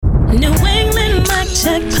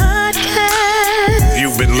Check Podcast.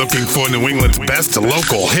 You've been looking for New England's best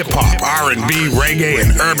local hip-hop, R&B, reggae,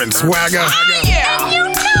 and urban swagger? Oh, yeah. You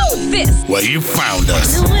know this. Well, you found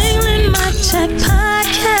us. New England Mic Check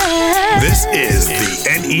Podcast. This is the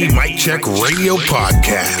NE Mic Check Radio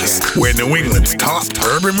Podcast, where New England's top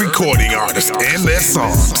urban recording artists and their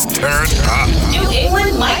songs turn up. New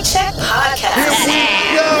England Mic Check Podcast.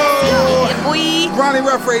 Yo! We Ronnie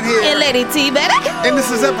Ruff right here. and Lady T better. And this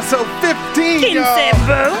is episode 15, y'all.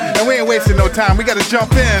 Boo. And we ain't wasting no time. We gotta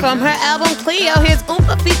jump in. From her album Cleo, here's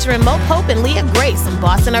Oompa featuring Mo Pope and Leah Grace, some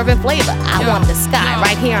Boston urban flavor. I Want the Sky,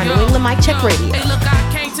 right here on New England Mic Check Radio. Hey, look, I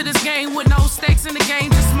came to this game with no stakes in the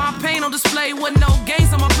game, just my pain on display with no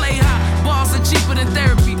games. I'ma play high. Balls are cheaper than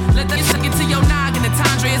therapy. Let that shit get to your noggin. The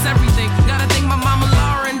Tandre is everything. Gotta thank my mama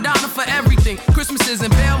Laura and Donna for everything. Christmases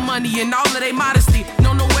and bail money and all of they modesty.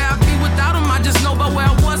 Don't know where I'd be without them. I just know about where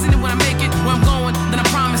I was, and when I make it, where I'm going, then I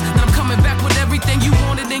promise that I'm coming back with everything you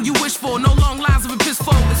wanted and you wish for. No long lines of a piss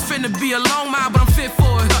for. It's finna be a long mile, but I'm fit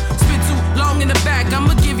for it. Spent too long in the back.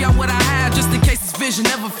 I'ma give y'all what I have, just in case this vision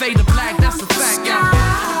never fade to black. That's a fact, y'all.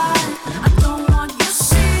 I don't want your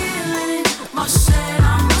ceiling. My said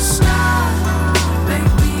I'm a star,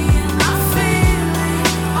 baby, and I feel it.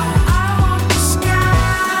 Oh, I want the sky.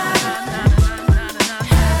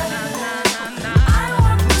 I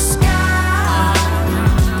want the sky.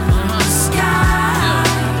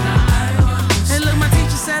 Hey, look, my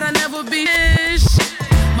teacher said I'd never be this.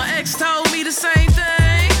 My ex told me the same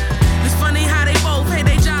thing. It's funny how they both hate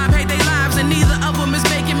their job, hate their lives, and neither of them is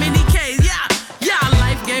making many K's. Yeah,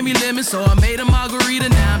 life gave me lemons, so I made a margarita.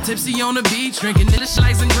 Now I'm tipsy on the beach, drinking delicious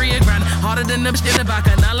like sangria, grinding harder than them shit about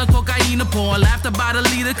canal cocaine, pouring laughter by the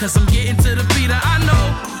liter, cause I'm getting to the beat. I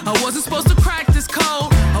know I wasn't supposed to crack this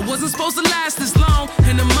code, I wasn't supposed to last this long,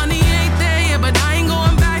 and the money ain't there yet, but I ain't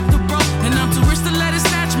going back to broke, and I'm too rich to let it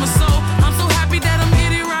snatch my soul. I'm so happy that I'm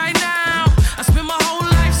getting right now. I spent my whole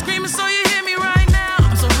life screaming, so you hear me right now.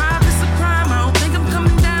 I'm so high, it's a crime. I don't think I'm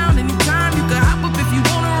coming down anytime. You can hop up if you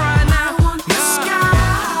wanna ride now. I want the sky.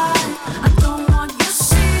 I don't want your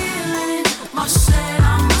ceiling. My said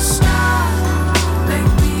I'm a star,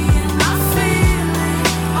 baby, and I feel it.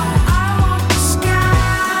 Oh, I want the sky.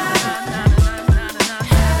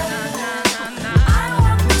 I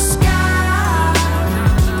want the sky.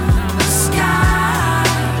 The sky.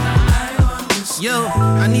 I want the sky. Yo,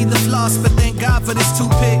 I need the floss, but thank God for this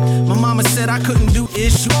toothpick. My mama said I couldn't do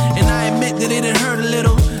issue, and I admit that it hurt a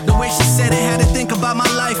little. The way she said it had to think about my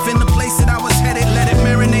life and the place that I was headed. Let it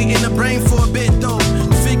marinate in the brain for a bit though.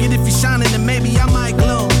 Figured if you're shining, then maybe I might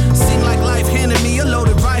glow. Seemed like life handed me a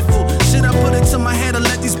loaded rifle. Should I put it to my head or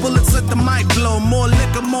let these bullets let the mic blow? More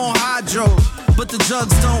liquor, more hydro. But the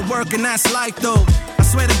drugs don't work, and that's life though. I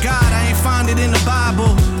swear to God, I ain't find it in the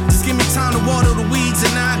Bible. Just give me time to water the weeds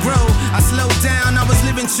and I grow. I slowed down, I was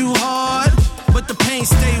living too hard, but the pain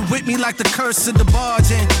stayed with me like the curse of the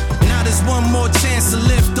barge. And now there's one more chance to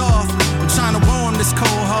lift off. I'm trying to warm this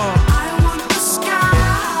cold heart. I want the sky.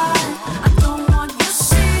 I don't want your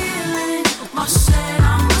ceiling. My said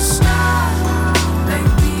I'm a star,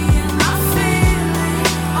 baby, and I feel it.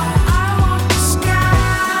 Oh, I want the sky.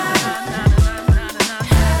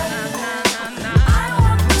 I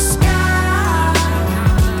want the sky.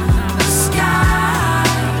 The sky.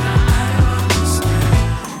 I want the sky.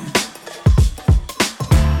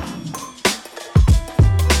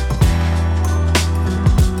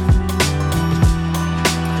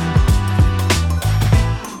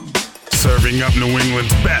 Serving up New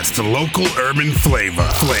England's best local urban flavor.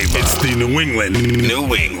 It's the New England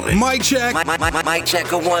Mic check. Mic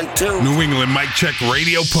check a 1, 2. New England Mic Check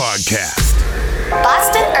Radio Podcast.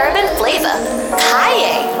 Boston Urban Flavor,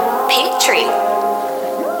 Kaye, Pink Tree.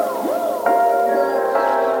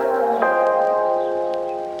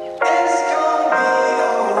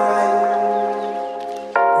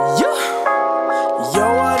 Yo,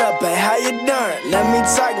 what up, and how you doing? Let me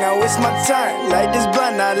talk, now it's my turn. Light this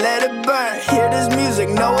blunt, now let it burn. Hear this music,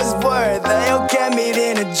 know it's word. They don't get me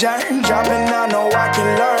in a journey. Dropping out, know I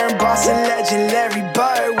can learn. Boston legend, Larry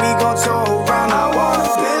Bird. We gon' tour around. I want a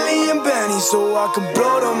billion bennies so I can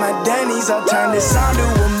blow to my Denny's. I'll turn this sound to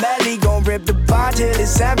a melody. Gon' rip the bar till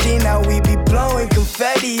it's empty. Now we be blowing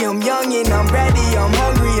confetti. I'm young and I'm ready. I'm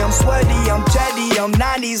hungry, I'm sweaty, I'm jetty. I'm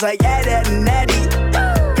 90s like Ed, Ed, and Eddie.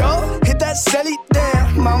 Go, hit that celly, damn.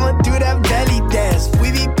 Mama do that belly dance.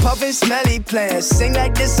 We be puffin' smelly plans. Sing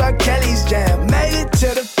like this R. Kelly's jam. Made it to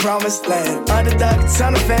the promised land. Underdog, a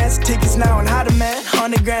ton of fans. Tickets now on how to man.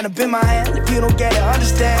 100 grand up in my hand. If you don't get it,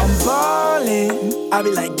 understand. I'm ballin'. I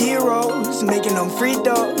be like D-Rose. Making them free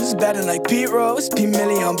throws. Batting like Pete Rose. P.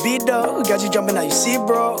 Millie on beat though. Got you jumping out, you see,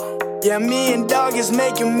 bro. Yeah, me and Dog is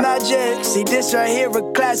making magic. See, this right here a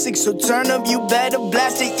classic, so turn up, you better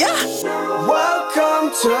blast it, yeah. Welcome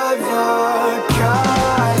to the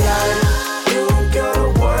car life. You don't gotta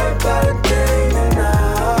worry about a thing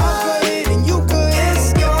tonight. I'm good and you good.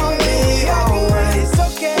 It's gonna be alright. It's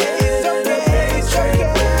okay, it's okay, it's okay.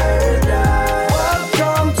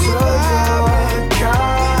 Welcome to the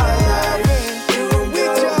car life. You don't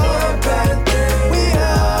gotta worry about a thing. We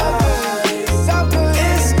are good.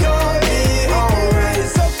 It's gonna be alright.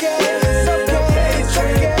 It's okay, it's okay, it's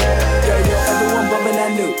okay. Yo, everyone bumping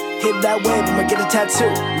that new. Hit that wave, I'ma get a tattoo.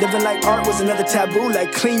 Living like art was another taboo.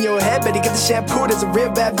 Like clean your head, better get the shampoo. There's a real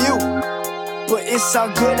bad view. But it's all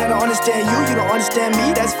good, I don't understand you, you don't understand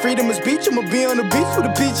me. That's freedom of speech, I'ma be on the beach with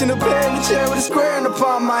a peach and a pear in the chair with a square in the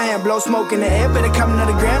palm of my hand. Blow smoke in the air, better come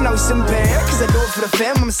another gram, now we sipping pear. Cause I do it for the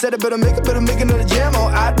fam, I'ma set it, better make another jam. Oh,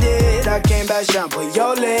 I did, I came back strong. Put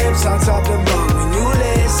your lips on top of the bone. When you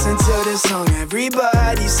listen to this song,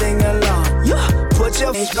 everybody sing along. Yeah. Put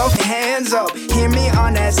your hands up, hear me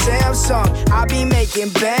on that Samsung. I be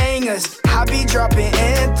making bangers, I be dropping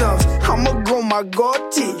anthems. I'ma grow my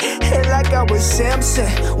goatee, head like I was Samson.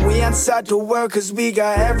 We outside the world cause we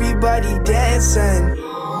got everybody dancing.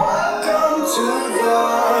 Welcome to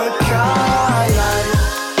the car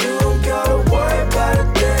life. You don't gotta worry about a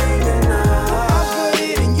thing tonight. I'm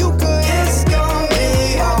good and you good. It's gonna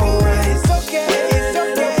be alright. It's okay, it's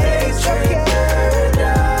okay, it's okay.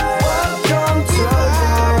 Welcome to the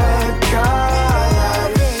car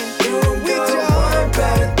life. You don't gotta worry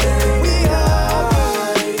about a thing. We are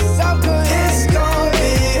good. It's all good. It's gonna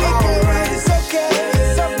be alright. It's okay,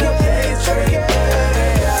 it's okay, it's okay.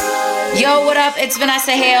 Yo, what up? It's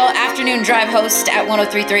Vanessa Hale, afternoon drive host at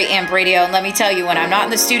 103.3 Amp Radio. And let me tell you, when I'm not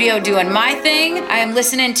in the studio doing my thing, I am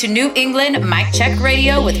listening to New England Mic Check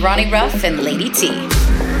Radio with Ronnie Ruff and Lady T.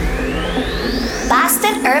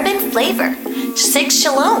 Boston Urban Flavor. Sig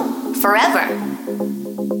Shalom. Forever.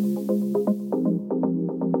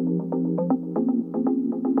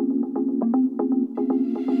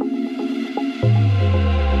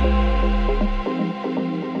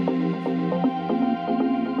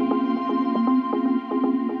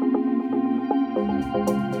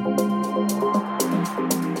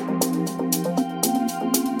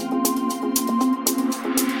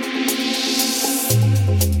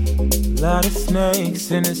 Lot of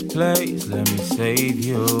snakes in this place, let me save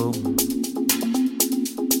you.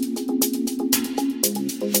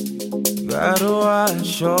 Gotta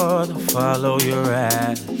watch or to follow your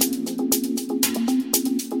ass.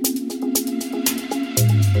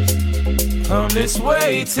 Come this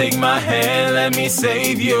way, take my hand, let me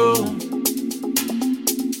save you.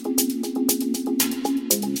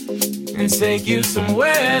 And take you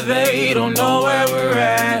somewhere they don't know where we're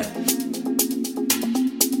at.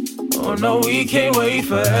 Oh no, we can't wait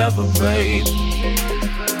forever, babe.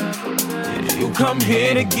 Yeah, you come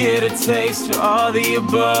here to get a taste of all the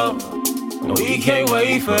above. No, we can't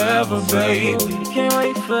wait forever, babe. We can't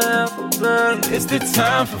wait forever, babe. It's the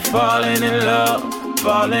time for falling in love,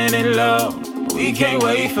 falling in love. We can't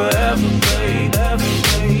wait forever, babe.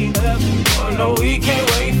 Oh no, we can't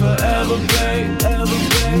wait forever, babe.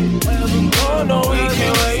 Oh no, we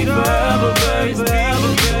can't wait forever, babe.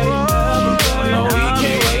 Oh no, we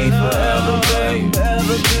can't wait forever, babe.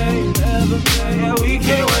 Yeah, we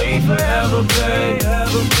can't wait forever, babe. Oh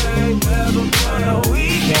no, we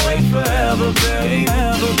can't wait forever, babe. Oh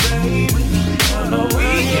no, we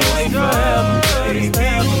can't wait forever, babe.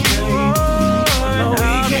 Oh no,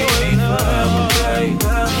 we can't wait forever, babe.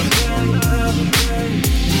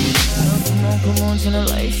 Come on, turn the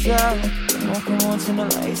lights out. Come on, turn the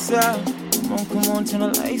lights out. Come on, turn the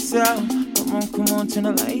lights out. Come on, turn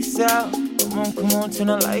the lights out. Come on, turn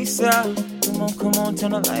the lights out. Come on,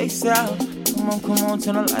 turn the lights out. Come on,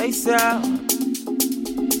 turn the lights out.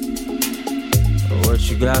 What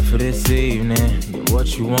you got for this evening? Get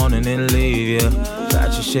what you want and then leave, yeah.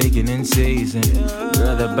 Got you shaking in season.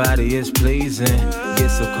 Girl, that body is pleasing. Get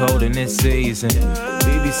so cold in this season.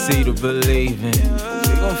 BBC to believe in.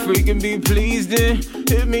 We gon' freaking be pleased in.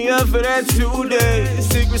 Hit me up for that 2 days.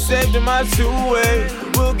 Secret saved in my 2-way.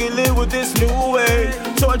 We'll get lit with this new way.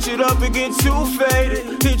 Torch it up and get too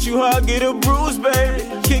faded. Hit you hard, get a bruise, baby.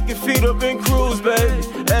 Kick your feet up and cruise, baby.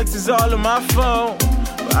 X is all on my phone.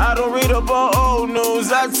 But I don't read up on old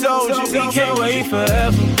news. I told you, we can't wait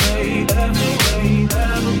forever, babe.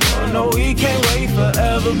 Oh no, we can't wait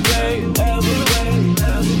forever, babe.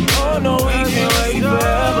 Oh no, we can't wait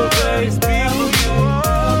forever, babe.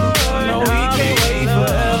 Oh no, we can't wait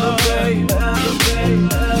forever, babe.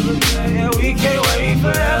 Yeah, we can't wait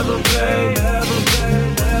forever, babe.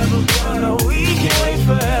 Oh no, we can't wait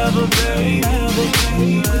forever, babe.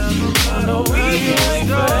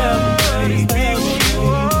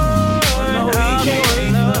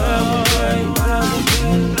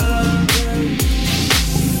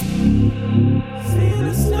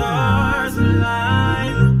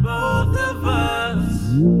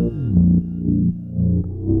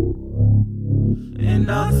 And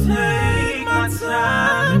I'll take my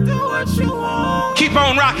time, do what you want. Keep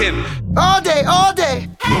on rocking. All day, all day.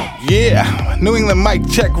 Yeah, New England Mic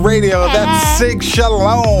Check Radio. That's Sig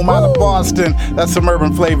Shalom out of Boston. That's some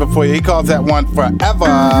urban flavor for you. He calls that one Forever.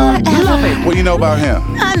 Love it. What do you know about him?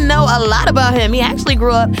 I know a lot about him. He actually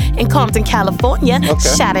grew up in Compton, California. Okay.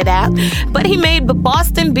 Shout it out. But he made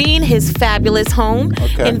Boston being his fabulous home.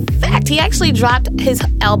 Okay. In fact, he actually dropped his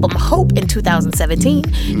album Hope in 2017.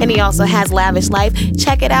 And he also has Lavish Life.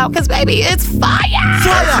 Check it out, because, baby, it's fire.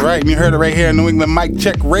 That's right, and you heard it right here on New England Mic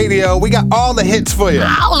Check Radio. We got all the hits for you.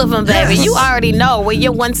 All of them, baby. Yes. You already know where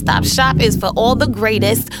your one-stop shop is for all the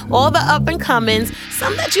greatest, all the up-and-comings,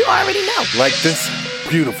 some that you already know. Like this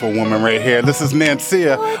beautiful woman right here. This is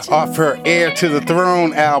Nancia off her Heir to the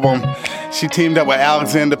Throne album. She teamed up with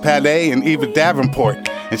Alexander Pade and Eva Davenport,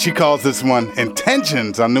 and she calls this one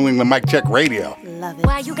Intentions on New England Mic Check Radio. Love it.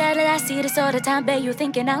 Why you gotta lie, see this all the time, babe, you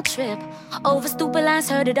thinking I'll trip. Over stupid lines,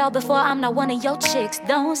 heard it all before, I'm not one of your chicks.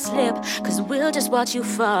 Don't slip, cause we'll just watch you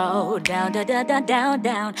fall. Down, down, down, down, down,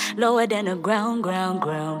 down. Lower than the ground, ground,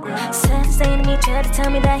 ground, ground. Said saying to me, try to tell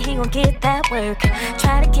me that he gon' get that work.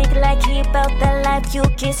 Try to kick it like he about that life, you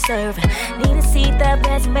get served. Need to see that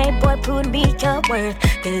resume, boy, prove to me your worth.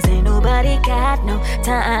 Cause ain't nobody got no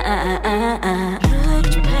time.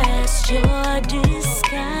 Look past your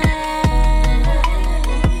disguise.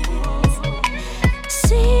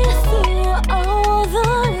 See through all the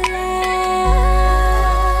lies.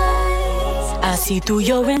 I see through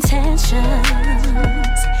your intentions.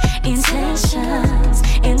 Intentions,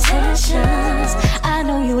 intentions. I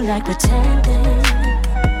know you like pretending.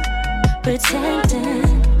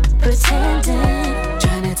 Pretending, pretending.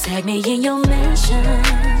 Trying to tag me in your mentions.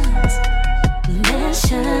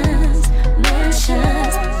 Mentions,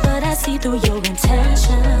 mentions. But I see through your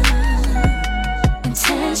intentions.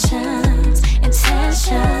 Intentions,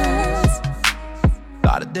 intentions.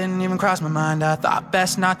 Thought it didn't even cross my mind, I thought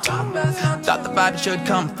best not to. Thought the vibe should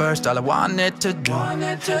come first, all I wanted to do.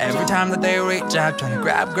 Every time that they reach out, trying to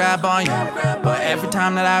grab on you. But every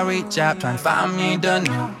time that I reach out, trying to find me the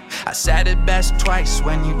new. I said it best twice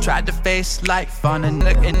when you tried to face life on and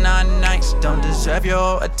looking on nice. Don't deserve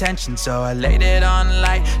your attention, so I laid it on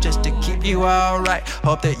light just to keep you alright.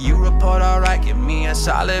 Hope that you report alright, give me a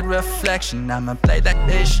solid reflection. I'ma play that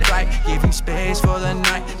bitch right, give you space for the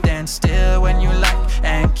night. Stand still when you like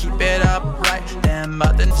and keep it upright. Them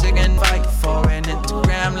other niggas fight for an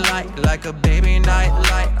Instagram like a baby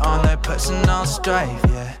nightlight on their personal strife.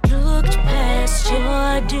 Yeah. Looked past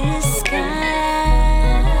your disguise.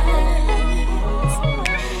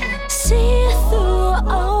 See through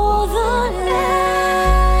all the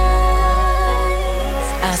lies.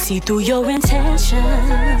 I see through your intentions.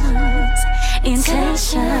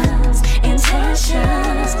 Intentions,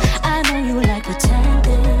 intentions. I know you like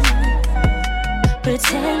pretending.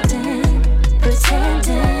 Pretending,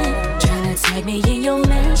 pretending. Trying to tag me in your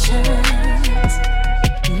mentions.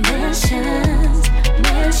 Mentions,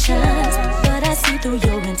 mentions. But I see through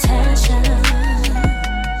your intentions.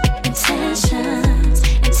 Intentions,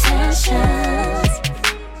 intentions.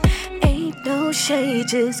 Ain't no shade,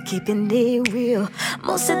 just keeping it real.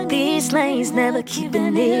 Most of these lanes never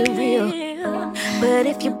keeping it real. But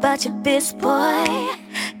if you bout your biz, boy,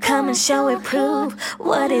 come and show and prove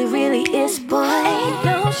what it really is, boy. Ain't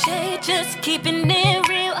no shade, just keeping it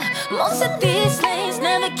real. Most of these lanes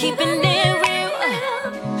never keeping it real.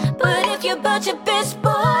 But if you bout your biz,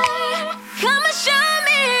 boy, come and show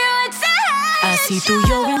me your intentions. I see through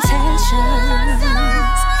your intentions.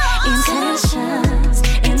 Intentions,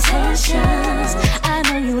 intentions. I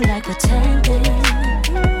know you like pretending.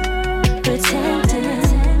 Pretending,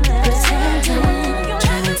 pretending.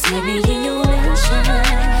 Trying to take me in your mentions.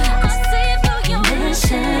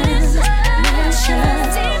 Mentions, mentions.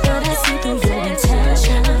 But I see through your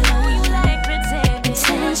intentions.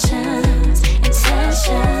 Intentions, intentions.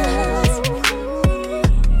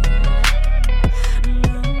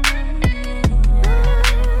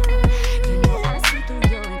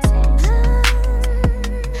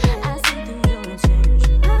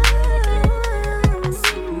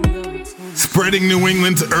 Spreading New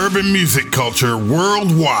England's urban music culture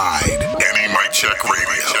worldwide. NE Mic Check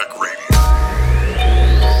Radio.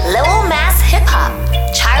 Lil Mass Hip Hop.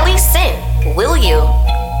 Charlie Sin. Will you?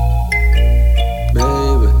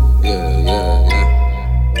 Baby, yeah.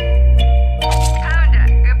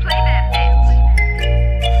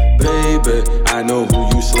 Baby, I know who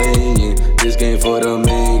you slaying. This game for the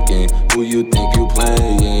making. Who you think you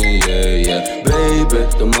playing? Yeah. Baby,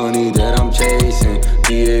 the money that I'm chasing.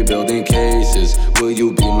 DA building cases. Will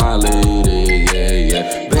you be my lady?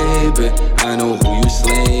 Yeah. Baby, I know who you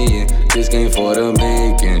slaying. for the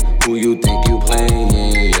making. Who you think you playing?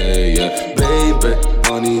 Yeah, yeah. Baby,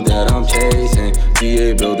 money that I'm chasing.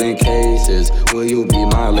 DA building cases. Will you be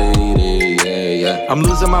my lady? Yeah, yeah. I'm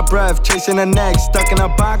losing my breath, chasing the next. Stuck in a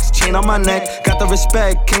box, chain on my neck. Got the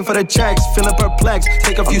respect, came for the checks. Feeling perplexed,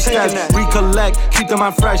 take a few steps. Recollect, keep them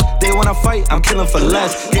mind fresh. They wanna fight, I'm killing for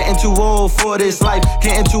less. Getting too old for this life.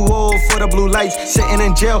 Getting too old for the blue lights. Sitting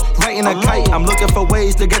in jail, writing a kite. I'm looking for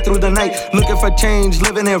ways to get through the night. Looking for change,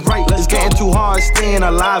 living it right. It's getting too hard, staying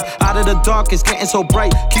alive. Out of the dark, it's getting so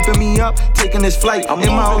bright. Keeping me up, taking this flight. I'm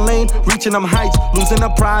in my own lane, reaching them heights. Losing the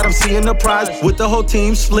pride, I'm seeing the prize. With the whole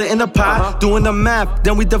team, splitting the pie. Doing the math,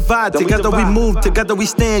 then we divide. Together we move, together we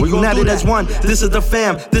stand. United as one, this is the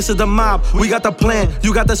fam, this is the mob. We got the plan,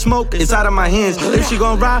 you got the smoke, it's out of my hands. If she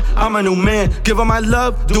gon' ride, I'm a new man. Give her my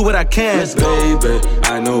love, do what I can. Baby,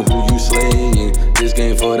 I know who you slaying. This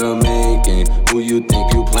game for the making. Who you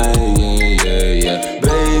think you playing? Yeah, yeah.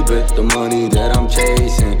 Baby, the money that I'm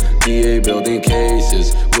chasing. DA building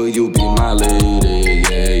cases. Will you be my lady?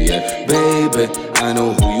 Yeah, yeah. Baby, I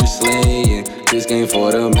know who you slaying. This game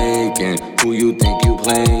for the making. Who you think you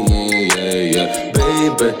playing? Yeah, yeah.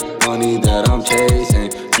 Baby, money that I'm chasing.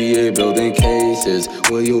 DA building cases.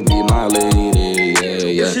 Will you be my lady? Yeah,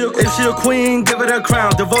 yeah. If she a queen, give her a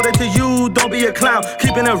crown. Devoted to you, don't be a clown.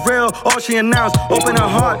 Keeping it real, all she announced. Open her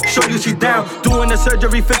heart, show you she down. Doing the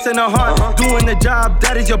surgery, fixing her heart. Doing the job,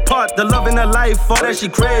 that is your part. The love in her life, all that she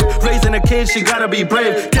crave. Raising a kid, she gotta be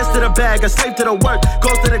brave. Gets to the bag, a slave to the work.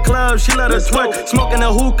 Goes to the club, she let her twerk. Smoking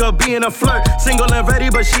a hookah, being a flirt. Single and ready,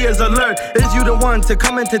 but she is alert. Is you the one to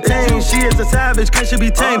come entertain? She is a savage, can she be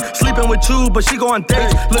tamed? Sleeping with you, but she go on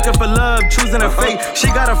dates. Looking for love, choosing her fate. She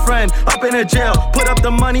got a friend up in her jail. Put up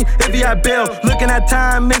the money if he had bail. Looking at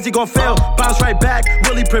time, is he gon' fail? Bounce right back,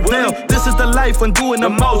 will he prevail? This is the life when doing the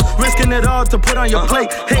most. Risking it all to put on your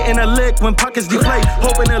plate. Hating a lick when pockets deflate.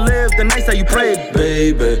 Hoping to live the nights that you prayed.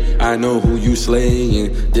 Baby, I know who you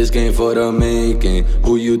slaying. This game for the making.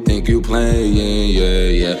 Who you think you playing?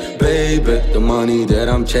 Yeah, yeah. Baby, the money that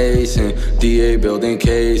I'm chasing. DA building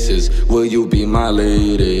cases. Will you be my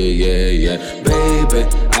lady? Yeah, yeah. Baby,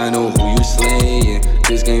 I know who you slaying.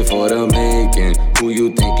 This game for the making. Who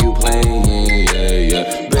you think you playing? Yeah,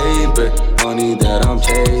 yeah. Baby, money that I'm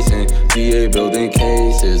chasing. DA building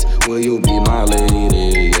cases. Will you be my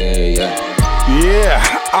lady? Yeah, yeah. Yeah,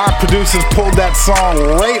 our producers pulled that song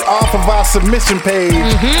right off of our submission page.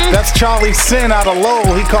 That's Charlie Sin out of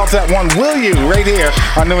Lowell. He calls that one Will You right here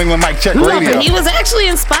on New England Mic Check Radio. No, but he was actually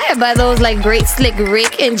inspired by those like Great Slick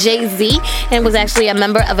Rick and Jay-Z and was actually a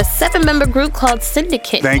member of a 7-member group called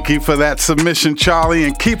Syndicate. Thank you for that submission, Charlie,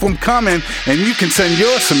 and keep them coming. And you can send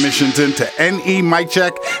your submissions into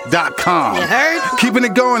nemiccheck.com. You heard? Keeping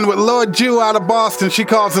it going with Lord Jew out of Boston. She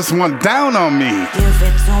calls this one Down on Me. Give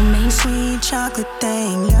it to me, sweet chocolate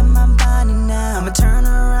thing. Let my body now. I'ma turn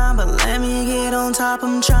around, but let me get on top.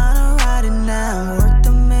 I'm trying to ride it now. Work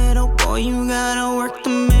the middle, boy, you gotta work the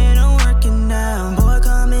middle. Work it now. Boy,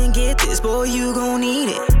 come and get this, boy, you gon' need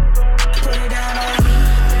it. Put it down on me.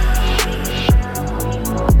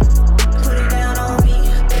 Put it down on me.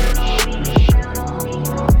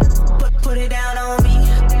 Put it down on me.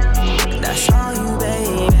 That's all you,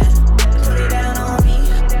 baby. Put it down on me.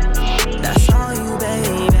 That's all you,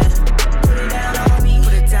 baby. Put it down on me.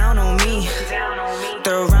 Put it down on me.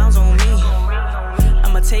 Throw rounds on me.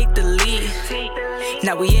 I'ma take the lead.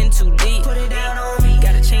 Now we in too deep. Put it down on me.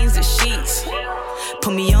 Gotta change the sheets.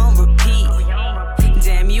 Put me on repeat.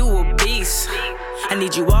 Damn, you a beast. I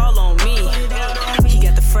need you all on me. He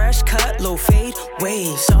got the fresh cut, low fade,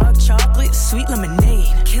 waves. Dark chocolate, sweet lemonade.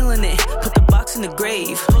 Killing it, put the box in the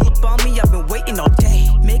grave. Pull up on me, I've been waiting all day.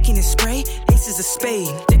 Making it spray, aces a spade.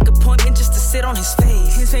 Dick appointment just to sit on his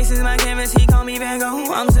face. His face is my canvas, he call me Van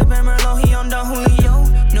Gogh. I'm sipping Merlot, he on Don Julio.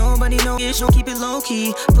 Nobody know it, she'll keep it low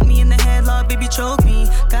key. Put me in the headlock, baby, choke me.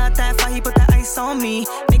 Got that fire, he put the ice on me.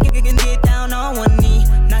 Make it get down on one knee.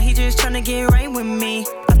 Now he just tryna get right with me.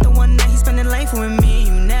 After one night, he spending life with me.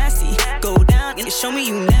 You nasty, go down and show me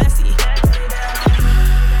you nasty.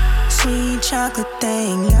 Sweet chocolate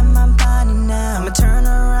thing, let my body now. I'ma turn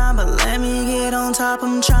around, but let me get on top.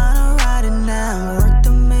 I'm tryna ride it now. Work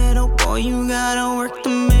the middle, boy, you gotta work the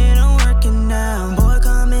middle. Work it now. Boy,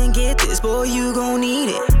 come and get this, boy, you gon' need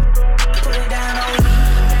it. Put it down on me.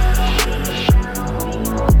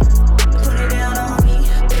 Put it down on me.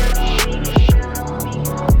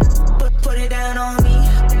 Put it down on me.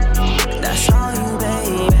 That's all you,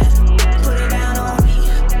 baby. Put it down on me.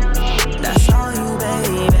 That's all you,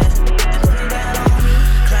 baby. Put it down on me.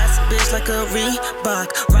 Classic bitch like a Reebok.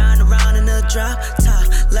 Riding around in a drop top.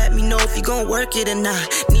 Let me know if you gon' work it or not.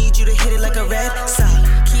 Need you to hit it like a red sock.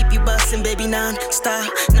 Keep you bustin', baby, non-stop.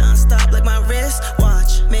 Non-stop like my wrist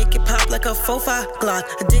a 4-5 Glock.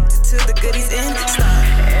 Addicted to the goodies in stock.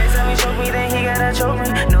 Every time he choke me, then he gotta choke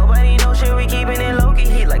me. Nobody knows shit, we keeping it low-key.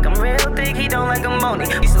 He like I'm real thick, he don't like I'm bony.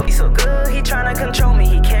 He so good, he tryna control me.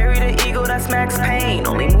 He carry the ego, that's Max Payne.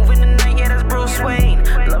 Only moving the night, yeah, that's Bruce Wayne.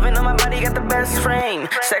 Loving on my body, got the best frame.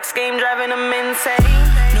 Sex game driving him insane.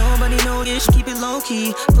 Nobody know ish, keep it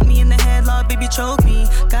low-key. Put me in the headlock, baby, choke me.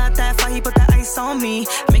 Got that fire, he put that ice on me.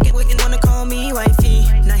 Make it wicked, wanna call me wifey.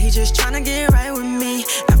 Now he just tryna get right with me.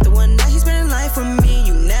 After one night, he's spending life with me.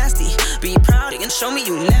 You nasty, be proud and show me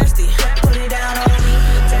you nasty. Put it down on me,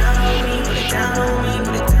 put it down on me, put it down on me,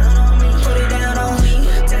 put it down on me, put it down on me,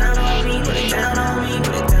 down on me, put it down on me,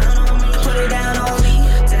 put it down on me, put it down on me,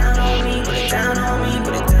 down on me, put it down on me,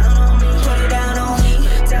 put it down on me, put it down on me,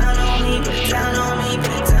 down on me, put it down on me,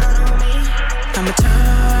 put it down on me. I'ma turn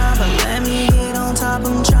around, but let me get on top.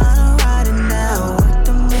 I'm tryna ride it now. Work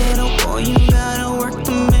the middle, boy, you gotta work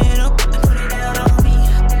the middle. Put it down on me.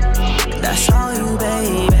 That's all you,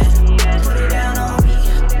 baby. Put it down on me.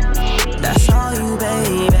 That's all you,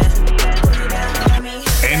 baby. Put it down on me.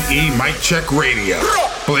 NE Mic Check Radio,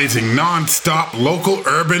 blazing non-stop local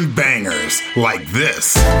urban bangers like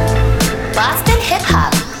this. Boston Hip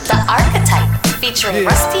Hop, The Archetype, featuring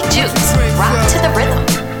Rusty Jukes, Rock to the Rhythm.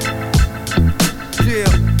 Yeah,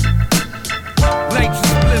 like you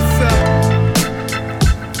splits up.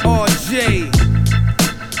 RJ,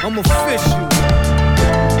 I'm official.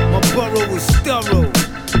 My borough is thorough.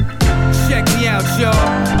 Check me out,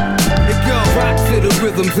 y'all. It go rock to the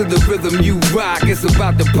rhythm you rock. It's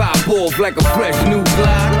about to pop off like a fresh new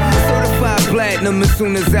Glock. Certified platinum as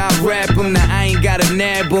soon as I rap them. Now I ain't gotta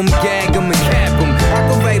nab them, gag them, and cap them. I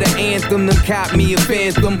can write an anthem, then cop me a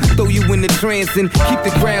phantom. Throw you in the trance and keep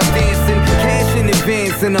the crowd dancing. Cash in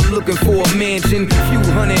advance and I'm looking for a mansion. Few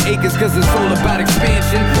hundred acres cause it's all about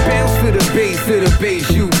expansion. Bounce to the bass,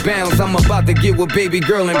 you bounce. I'm about to get with baby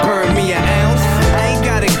girl and burn me an ounce. I ain't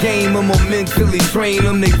got a game, I'ma mentally train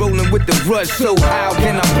them. They rolling with the brush, so how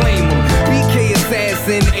can I blame them? BK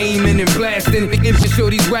assassin, aiming and blasting. If you show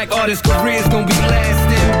these whack artists' careers gon' be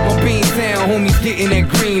lasting. My Beantown homies getting that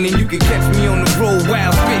green, and you can catch me on the road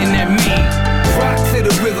while spitting that mean. Rock to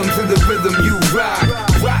the rhythm you rock.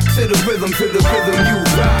 Rock to the rhythm you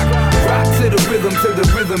rock. Rock to the rhythm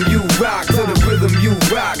you rock. To the rhythm you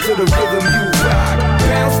rock. To the rhythm you rock.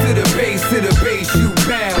 Bounce to the bass you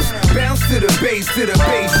bounce. Bounce to the bass you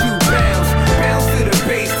bounce. Bounce to the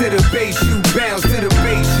bass you bounce. To the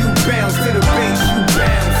bass you bounce. To the bass you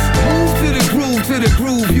bounce. Move to the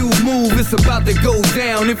groove you move. It's about to go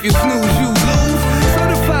down. If you snooze you lose.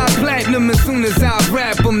 Certified platinum as soon as I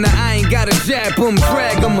rap them. Now I ain't gotta jab them,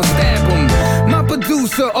 drag them or stab them. My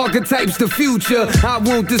producer archetypes the future. I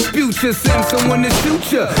won't dispute you, send someone to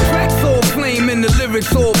shoot you. Tracks all flame and the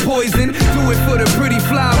lyrics all poison. Do it for the pretty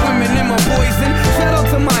fly women and my poison. Shout out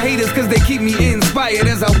to my haters cause they keep me inspired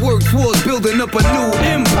as I work towards building up a new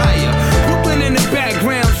empire. Brooklyn in the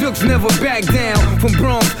background, Jooks never back down. From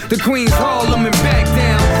Bronx to Queens, Harlem and back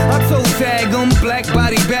down. I toe tag 'em, black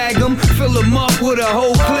body bag 'em, fill 'em up with a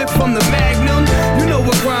whole clip from the Magnum. You know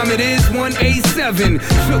what rhyme it is, 187.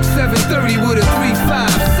 Shook 730 with a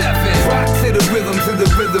 357. Rock to the rhythm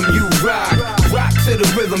you rock. Rock to the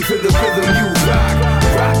rhythm you rock.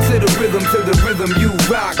 Rock to the rhythm you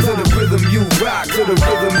rock. To the rhythm you rock. To the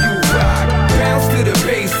rhythm you rock. Bounce to the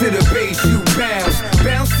bass you bounce.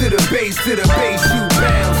 Bounce to the bass you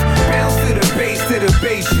bounce. Bounce to the bass you bounce. To the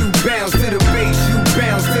bass you bounce.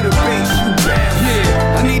 To the bass you bounce.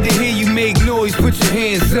 Yeah, I need to hear you make noise, put your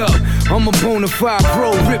hands up. I'm a bona fide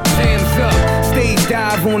pro, rip jams up. Stage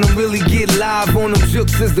dive on them, really get live on them.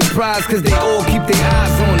 Jooks is the prize, cause they all keep their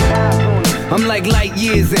eyes on them. I'm like light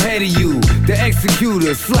years ahead of you. The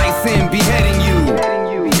executor, slicing, beheading you.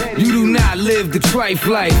 You do not live the trife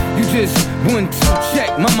life. You just 1, 2,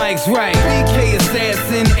 check, my mic's right. BK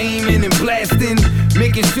assassin, aiming and blasting.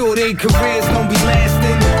 Making sure they careers gon' be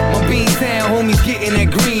lasting. My Beantown homies getting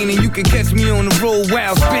that green. And you can catch me on the road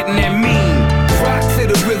while spitting that mean. Rock to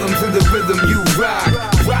the rhythm you rock.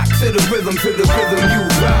 Rock to the rhythm you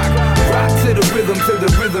rock. Rock to the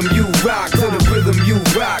rhythm you rock. To the rhythm you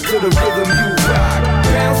rock. To the rhythm you rock.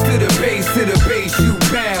 Bounce to the bass you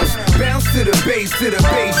bounce. Bounce to the bass you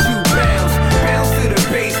bounce. Bounce to the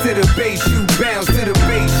bass you bounce. To the bass you bounce. To the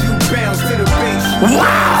bass you bounce.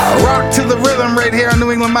 Wow! Rock to the rhythm right here on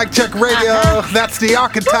New England Mic Check Radio. That's the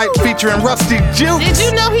Archetype featuring Rusty Jukes. Did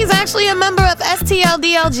you know he's actually a member of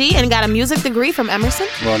STLDLG and got a music degree from Emerson?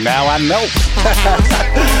 Well, now I know.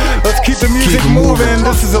 Let's keep the music moving.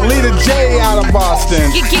 This is Alita J out of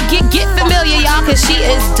Boston. Get familiar, y'all, because she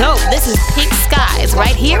is dope. This is Pink Skies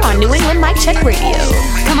right here on New England Mic Check Radio.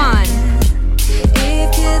 Come on.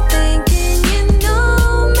 If you're thinking you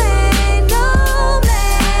know me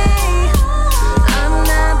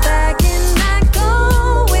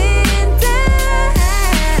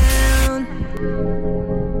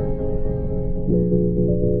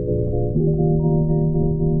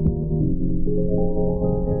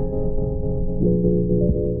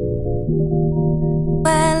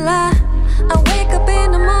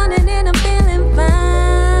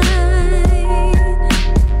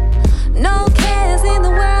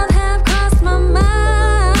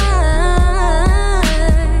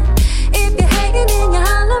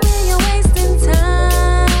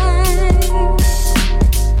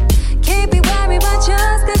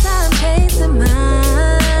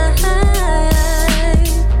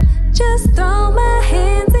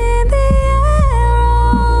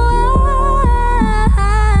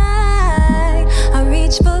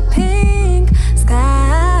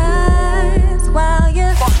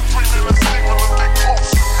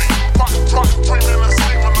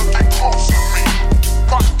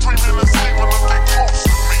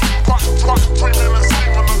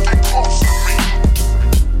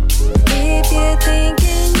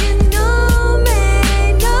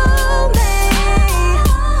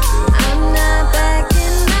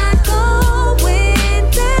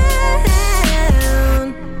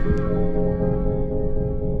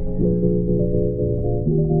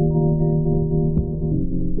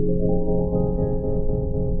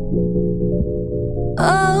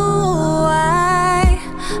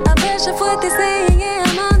pressure for what they're saying, yeah,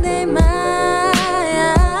 I'm on their mind.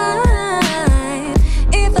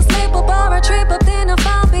 If I slip up or I trip up, then I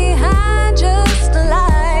fall behind just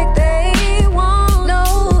like they want.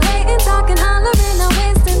 No hating, talking, hollering, not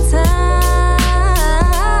wasting time.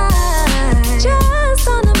 Just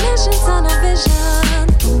on a mission, on a vision.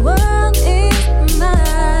 The world is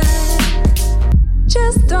mine.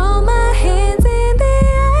 Just throw my hands in the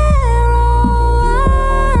air, oh,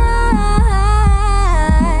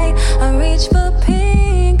 I reach for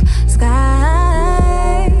pink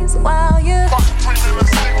skies while you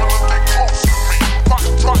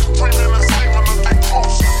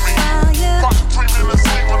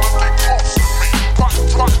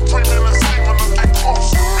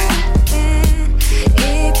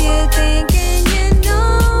if you're thinking you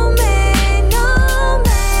know me,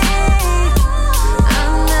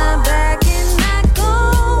 I'm not backing, not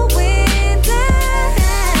going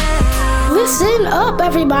down. Listen up,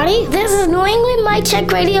 everybody. This is New England Mic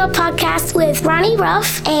Check Radio Podcast with Ronnie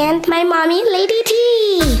Ruff and my mommy, Lady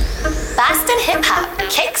T. Boston Hip Hop,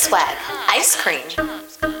 Cake Swag, Ice Cream.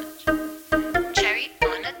 Cherry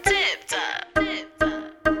on a tip top.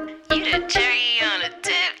 You the cherry on a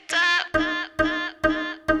tip top.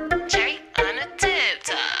 Cherry on a tip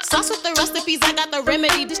top. Sauce with the recipes, I got the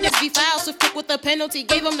remedy. This nigga be foul, so fuck with the penalty.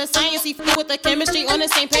 Gave him the science, he fuck with the chemistry. On the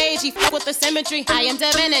same page, he fuck with the symmetry. I am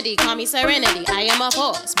divinity, call me serenity. I am a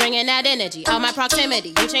force, bringing that energy. All my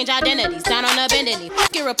proximity, you change identities. Down on a bending,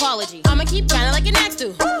 fuck your apology. I'ma keep grinding like an axe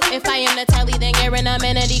do. If I am the tally, then you're an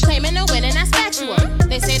amenity. Claiming the winning, that's factual.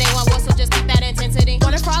 They say they want war, so just keep that intensity.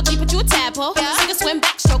 Want a frog leap, but you a tadpole. Sing a swim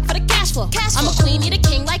backstroke for the cash flow. I'm a queen, need a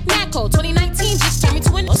king like Nako. 2019 just turned me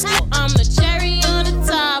to an I'm the cherry on the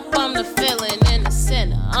top, I'm the villain in the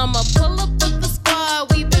center. I'ma pull up with the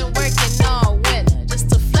squad, we've been working all winter. Just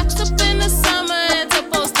to flex up in the summer and to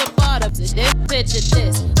post a part of this. Picture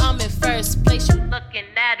this, I'm in first place, you looking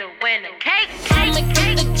at a winner. Cake, I'ma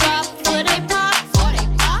get the drop for they pop.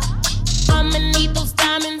 I'ma need those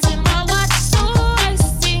diamonds in my watch, so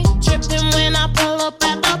icy. Tripping when I pull up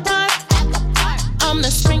at the park. I'm the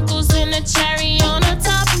sprinkles in the cherry on the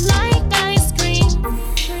top like ice cream.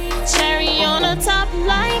 Cherry on the top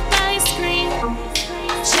like ice cream.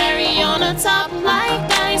 Cherry on the top like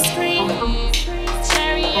ice cream.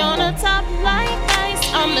 Cherry on the top like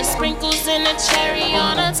ice. I'm the sprinkles in the cherry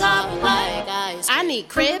on the top like ice. I need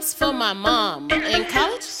cribs for my mom and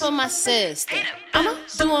college for my sister. I'ma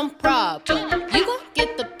do them proper. You gon'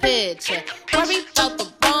 get the picture. Worry about the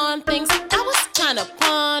wrong things. I was kinda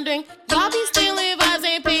pondering. Y'all be stealing vibes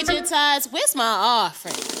and paging ties. Where's my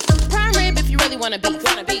offering? Prime rib if you really wanna be.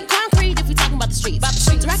 Concrete if you talking about the streets.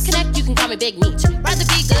 Direct connect, you can call me Big Meech. Rather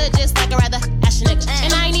be good, just like a rather ash nigga.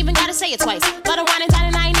 And I ain't even gotta say it twice. But I wine and dine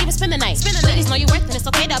and I ain't even spend the night. Ladies know you worth it, it's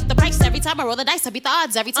okay to up the price. Every time I roll the dice, I beat the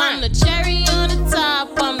odds every time. I'm the cherry on the top,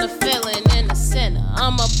 I'm the villain in the center.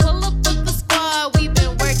 I'ma pull up with the squad, we've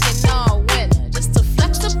been working all winter. Just to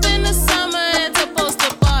flex up in the summer and to post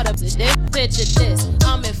a part of this. Picture this,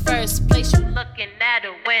 I'm in first place, you looking at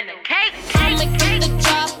a winner. Cake, I'ma get the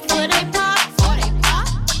drop for they pop.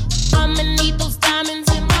 I'ma need those diamonds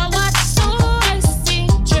in my watch, so icy.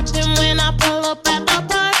 Tripping when I pull up at the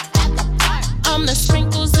park. I'm the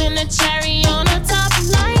sprinkles in the cherry on the top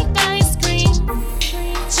like ice cream.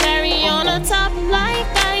 Cherry on the top like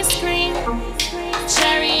ice cream.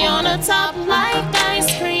 Cherry on the top like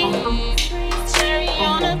ice cream. Cherry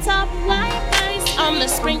on the top like ice. I'm the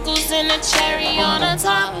sprinkles in the cherry on the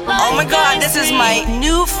top like Oh my God, ice this is cream. my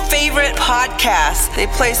new favorite podcast. They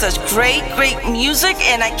play such great music,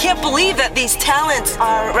 and I can't believe that these talents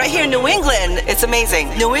are right here in New England. It's amazing.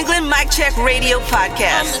 New England Mic Check Radio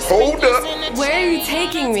Podcast. Hold up. Where are you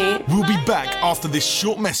taking me? We'll be back after this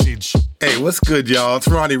short message. Hey, what's good, y'all? It's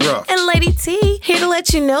Ronnie Ruff. And Lady T, here to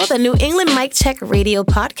let you know the New England Mic Check Radio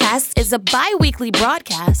Podcast is a bi-weekly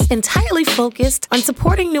broadcast entirely focused on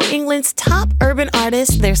supporting New England's top urban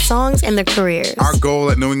artists, their songs, and their careers. Our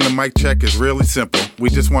goal at New England Mic Check is really simple. We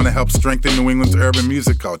just want to help strengthen New England's urban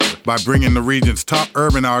music culture by bringing the region's top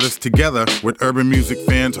urban artists together with urban music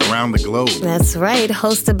fans around the globe. That's right.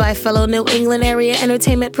 Hosted by fellow New England area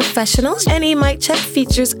entertainment professionals, NE Mic Check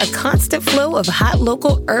features a constant flow of hot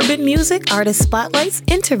local urban music, artist spotlights,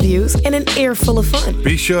 interviews, and an air full of fun.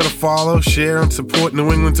 Be sure to follow, share, and support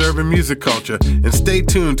New England's urban music culture, and stay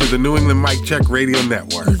tuned to the New England Mic Check Radio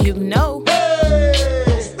Network. You know.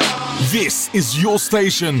 This is your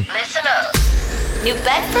station. Listen up. New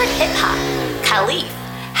Bedford Hip Hop, Khalif.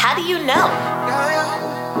 How do you know?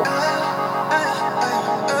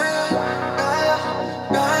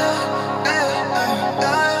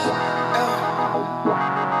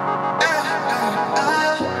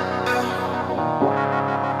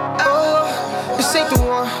 This ain't the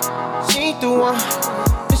one, she ain't the one.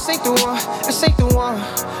 This ain't the one, this ain't the one.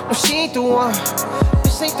 No, she ain't the one.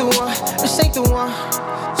 This ain't the one, this ain't the one.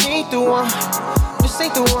 She ain't the one. This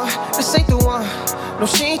ain't the one, this ain't the one. No,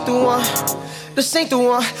 she ain't the one. This ain't the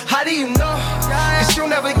one. How do you know? Cause you'll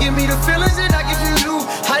never give me the feelings that I give from you.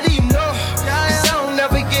 How do you know? Cause I don't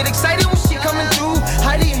never get excited when she coming through.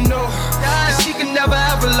 How do you know? Cause she can never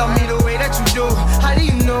ever love me the way that you do. How do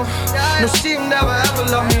you know? No, she'll never ever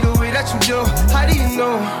love me the way that you do. How do you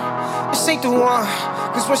know? This ain't the one.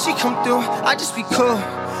 Cause when she come through, I just be cool.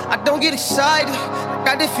 I don't get excited like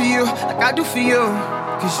I did for you, like I do for you.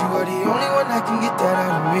 Cause you are the only one that can get that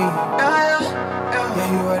out of me. Yeah,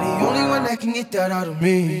 you are the only one that can get that out of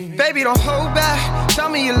me. Baby, don't hold back. Tell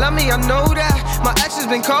me you love me, I know that. My ex has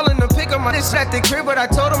been calling to pick up my dish at the crib, but I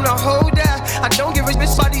told him to hold that. I don't give a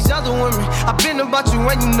bitch about these other women. I've been about you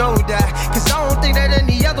and you know that. Cause I don't think that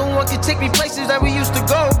any other one can take me places that we used to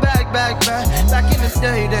go back in the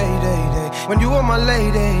day. When you were my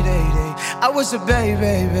lady. I was a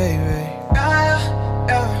baby.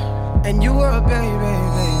 And you were a baby.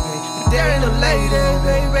 But there ain't a lady,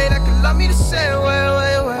 baby, that can love me the same way.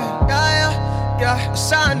 Yeah.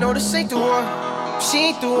 So I know this ain't the one. She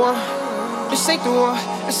ain't the one. This ain't the one.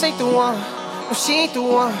 This ain't the one. No, she ain't the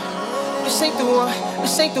one. This ain't the one.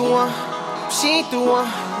 This ain't the one. She ain't the one.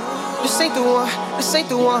 This ain't the one. This ain't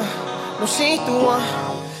the one. No, she ain't the one.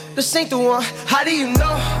 This ain't the one. How do you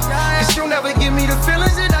know? Cause you'll never give me the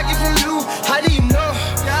feelings that I get from you. How do you know?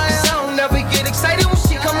 Cause I don't never get excited when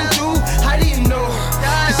she coming through. How do you know?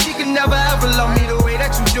 Cause she can never ever love me the way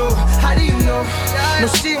that you do. How do you know? No,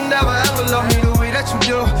 she'll never ever love me the way that you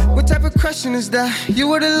do. What type of question is that? You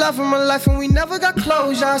were the love of my life and we never got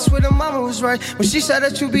closure. I swear that mama was right when she said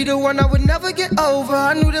that you'd be the one I would never get over.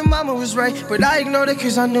 I knew that mama was right, but I ignored it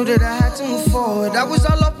cause I knew that I had to move forward. I was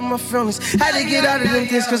all up in my feelings, had to get out of them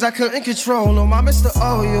things cause I couldn't control. No, my Mr.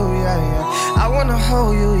 Oh, you, yeah. I wanna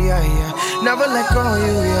hold you, yeah. Never let go,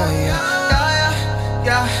 you, yeah.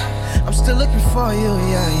 I'm still looking for you,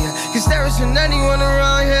 yeah. Cause there isn't anyone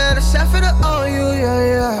around here that's half of the oh, you,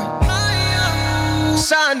 yeah.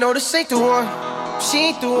 So I know this ain't the one. She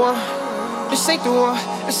ain't the one. This ain't the one.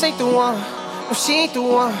 This ain't the one. No, she ain't the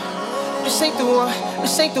one. This ain't the one.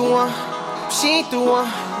 This ain't the one. She ain't the one.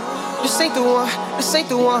 This ain't the one. This ain't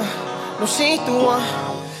the one. No, she ain't the one.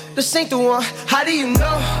 This ain't the one. How do you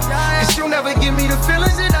know? Cause you'll never give me the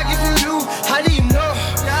feelings that I get from you. How do you know?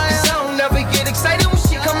 Cause I don't never get excited when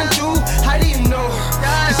she coming through. How do you know?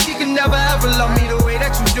 Cause she can never ever love me the way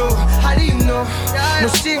that you do. How do you know?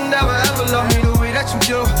 No, she'll never ever love me the way that you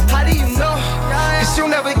do. How do you know? Cause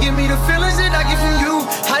you'll never give me the feelings that I get from you.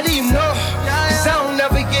 How do you know? Cause I don't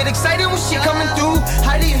never get excited when she coming through.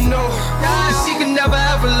 How do you know? Cause she can never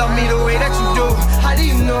ever love me the way that you do. How do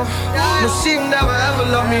you know? No, she'll never ever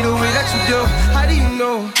love me the way that you do. How do you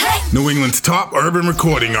know? New England's top urban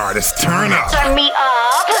recording artist, turn up. Turn me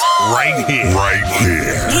up. Right here.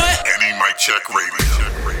 Any Mic Check Radio.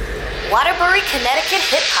 Waterbury, Connecticut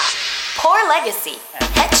hip hop. Poor legacy.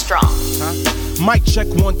 Headstrong. Mic check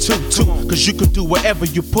 1, 2, 2. Cause you can do whatever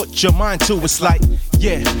you put your mind to. It's like,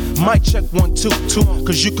 yeah. Mic check 1, 2, 2.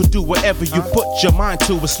 Cause you can do whatever you put your mind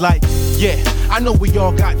to. It's like, yeah. I know we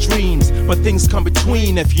all got dreams, but things come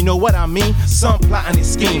between, if you know what I mean. Some plotting a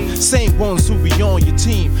scheme, same ones who be on your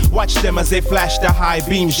team. Watch them as they flash the high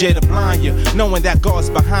beams, yeah, to blind you. Knowing that God's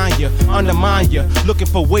behind you, undermine you. Looking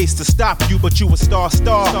for ways to stop you, but you a star.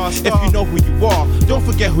 If you know who you are, don't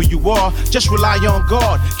forget who you are. Just rely on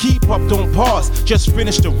God, keep up, don't pause. Just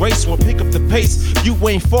finish the race or pick up the pace. You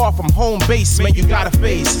ain't far from home base, man, you gotta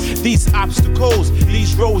face these obstacles.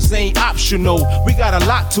 These roads ain't optional, we got a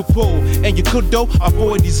lot to pull. And you could though,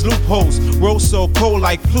 avoid these loopholes. Roll so cold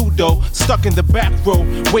like Pluto, stuck in the back row,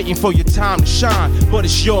 waiting for your time to shine. But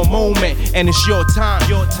it's your moment, and it's your time.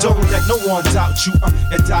 Don't let no one doubt you,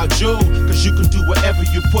 and doubt you. Cause you can do whatever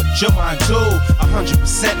you put your mind to.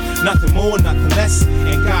 100%, nothing more, nothing less.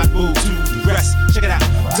 And God will do the rest. Check it out.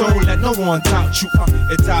 Don't let no one doubt you,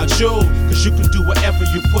 and doubt you. Cause you can do whatever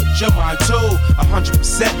you put your mind to.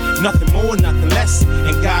 100%, nothing more, nothing less.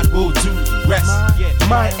 And God will do the rest.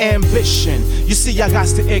 My ambition, you see I got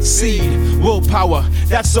to exceed. Willpower,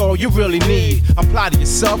 that's all you really need. Apply to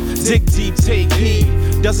yourself, dig deep, take heed.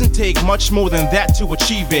 Doesn't take much more than that to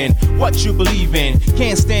achieve in what you believe in.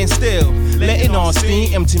 Can't stand still, letting on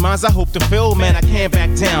steam. Empty minds I hope to fill, man, I can't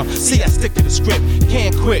back down. See, I stick to the script,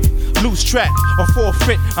 can't quit, lose track or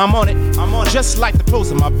forfeit. I'm on it, just like the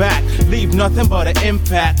clothes on my back. Leave nothing but an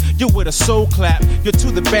impact. You're with a soul clap, you're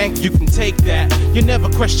to the bank, you can take that. You never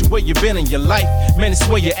question where you've been in your life, man, it's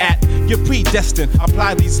where you're at. You're predestined,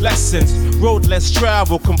 apply these lessons. road less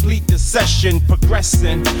travel, complete the session,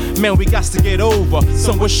 progressing. Man, we got to get over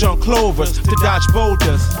some wish on clovers to dodge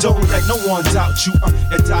boulders. Don't let no one doubt you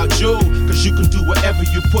and doubt you, cause you can do whatever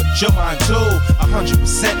you put your mind to.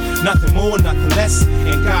 100%, nothing more, nothing less,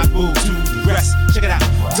 and God will do the rest. Check it out.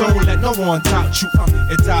 Don't let no one doubt you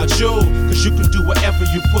and doubt you, cause you can do whatever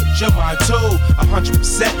you put your mind to.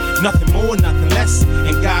 100%, nothing more, nothing less,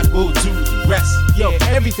 and God will do the rest. Yo,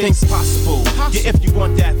 everything's possible. Yeah, if you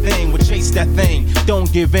want that thing, well chase that thing.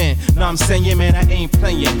 Don't give in. Know I'm saying, man, I ain't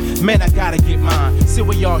playing. Man, I gotta get mine. See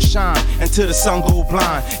where y'all shine until the sun go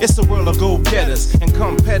blind. It's a world of go-getters and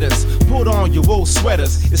competitors. Put on your wool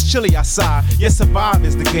sweaters. It's chilly outside. Yes, survive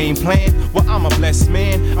is the game plan. Well, I'm a blessed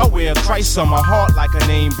man. I wear Christ on my heart like a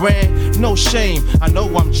name brand. No shame. I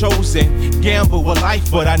know I'm chosen. Gamble with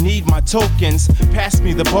life, but I need my tokens. Pass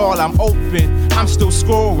me the ball, I'm open. I'm still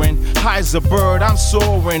scoring. High as a bird, I'm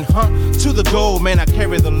soaring. To the goal, man, I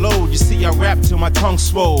carry the load. You see, I rap till my tongue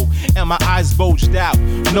swole and my eyes bulged out.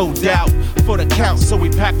 No doubt for the count, so we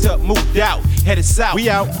packed up, moved out, headed south. We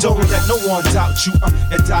out. Don't let no one doubt you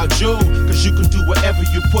and doubt you, cause you can do whatever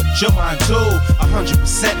you put your mind to.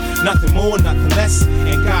 100%, nothing more, nothing less,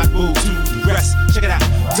 and God will do the rest. Check it out.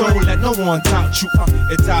 Don't let no one doubt you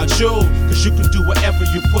and doubt you, cause you can do whatever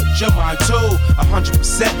you put your mind to.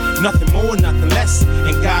 100%, nothing more, nothing less,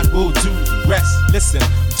 and God will do the rest. Listen,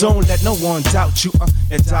 don't let no one doubt you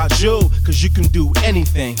and doubt you, cause you can do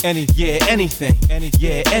anything, yeah, anything,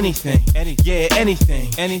 yeah, anything, yeah, anything,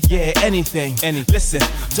 yeah, anything. Listen,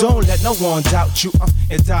 don't let no one doubt you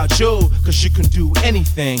and doubt you, cause you can do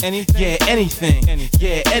anything, yeah, anything,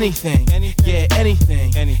 yeah, anything, yeah, anything,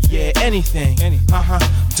 yeah, anything.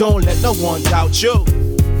 Don't let no one doubt you.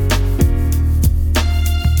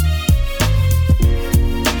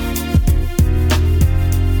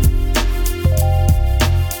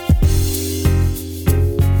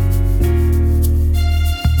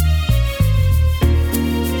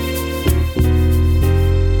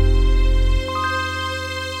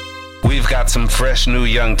 Got some fresh new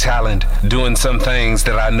young talent doing some things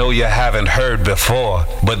that I know you haven't heard before,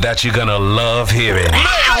 but that you're gonna love hearing. The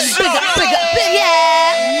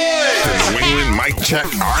New England Mic Check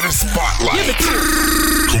Artist Spotlight.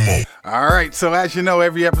 Come on. All right, so as you know,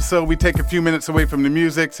 every episode we take a few minutes away from the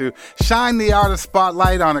music to shine the artist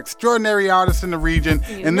spotlight on extraordinary artists in the region,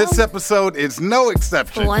 and this episode is no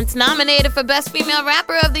exception. Once nominated for Best Female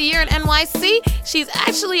Rapper of the Year at NYC, she's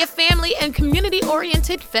actually a family and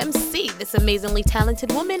community-oriented femc. This amazingly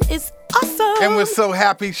talented woman is awesome. And we're so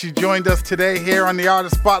happy she joined us today here on the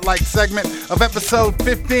Artist Spotlight segment of episode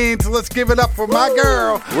 15. So let's give it up for my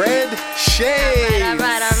girl, Red Shades. All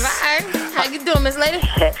right. How you doing, Miss Lady?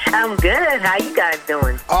 I'm good. How you guys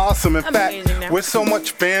doing? Awesome. In fact, we're so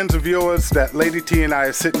much fans of yours that Lady T and I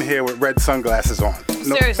are sitting here with red sunglasses on.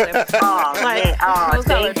 Seriously. Oh, man. Oh,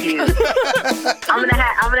 thank you. I'm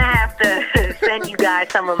gonna have to send you guys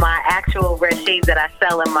some of my actual red shades that I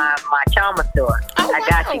sell in my Chalmers store. I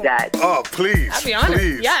got you guys. Oh, please. I'll be honored.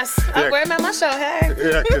 Please. Yes. I'll wear them at my show. Hey.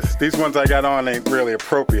 Yeah, because these ones I got on ain't really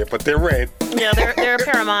appropriate, but they're red. Yeah, they're a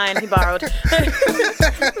pair of mine he borrowed.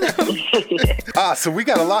 So we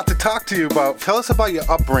got a lot to talk to you about. Tell us about your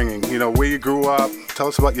upbringing, you know, where you grew up. Tell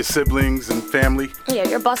us about your siblings and family. Yeah,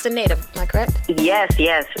 you're a Boston native, am I correct? Yes,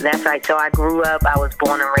 that's right. So I grew up, I was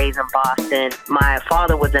born and raised in Boston. My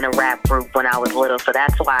father was in a rap group when I was little, so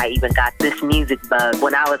that's why I even got this music bug.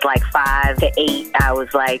 When I was like 5 to 8, I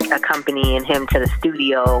was like accompanying him to the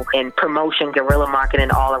studio and promotion, guerrilla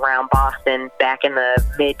marketing all around Boston back in the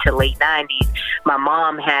mid to late 90s. My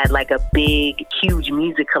mom had like a big, huge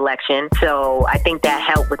music collection, so I think that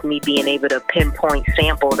helped with me being able to pinpoint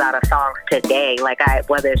samples out of songs today. Like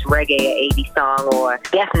whether it's reggae, an 80s song, or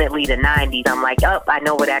definitely the 90s, I'm like, I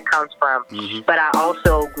know where that comes from. But I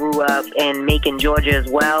also grew up in Macon, Georgia as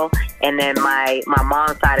well. And then my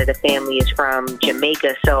mom's side of the family is from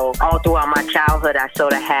Jamaica. So all throughout my childhood, I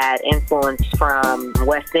sort of had influence from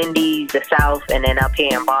West Indies, the South, and then up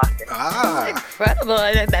here in Boston. Incredible.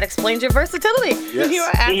 That explains your versatility. Yes. You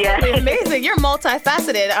are absolutely amazing. You're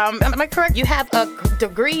multifaceted. Am I correct? You have a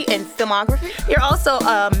degree in filmography. You're also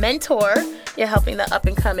a mentor. You're helping the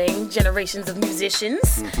up-and-coming generations of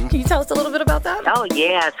musicians. Can you tell us a little bit about that? Oh,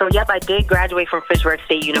 yeah. So, yep, I did graduate from Fitchburg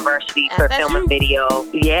State University for film and video.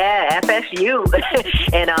 Yeah, FSU.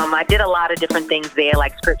 And I did a lot of different things there,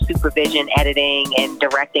 like script supervision, editing, and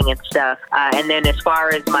directing and stuff. And then as far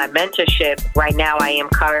as my mentorship, right now I am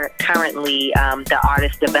currently the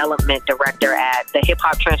artist development director at the Hip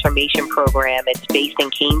Hop Transformation Program. It's based in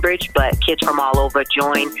Cambridge, but kids from all over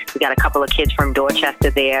join. We got a couple of kids from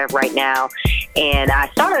Dorchester there right now. And I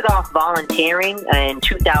started off volunteering in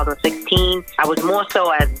 2016. I was more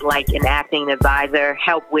so as like an acting advisor,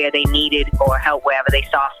 help where they needed or help wherever they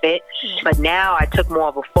saw fit. But now I took more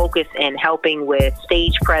of a focus in helping with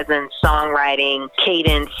stage presence, songwriting,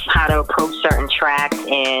 cadence, how to approach certain tracks,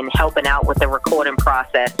 and helping out with the recording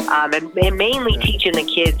process. And mainly teaching the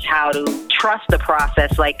kids how to trust the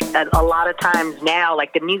process. Like a lot of times now,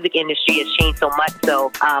 like the music industry has changed so much,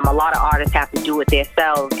 so a lot of artists have to do it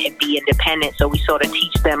themselves and be independent. So we sort of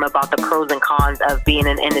teach them about the pros and cons of being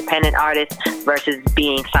an independent artist versus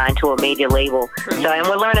being signed to a major label. So, and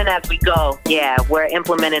we're learning as we go. Yeah, we're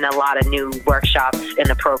implementing a lot of new workshops in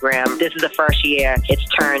the program. This is the first year. It's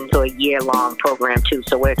turned to a year-long program too,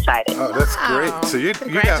 so we're excited. Oh, that's great. So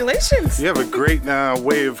Congratulations. You have a great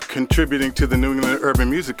way of contributing to the New England urban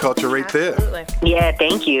music culture right there. Yeah,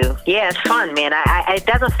 thank you. Yeah, it's fun, man. It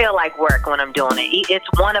doesn't feel like work when I'm doing it. It's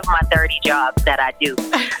one of my 30 jobs that I do,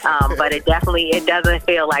 but it doesn't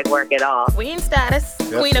feel like work at all. Queen status.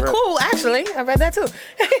 Queen of cool, actually. I read that too.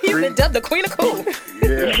 You've been dubbed the Queen of cool.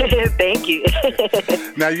 Yeah. Thank you.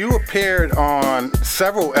 Now, you appeared on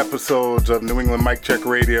several episodes of New England Mic Check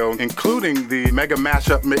Radio, including the Mega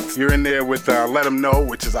Mashup Mix. You're in there with Let 'Em Know,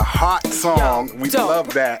 which is a hot song. We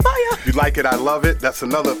love that. You like it, I love it. That's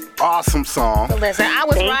another awesome song. So listen, I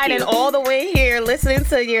was riding all the way here listening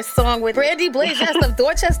to your song with Brandy Blaze of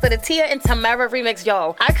Dorchester, the Tia and Tamara remix.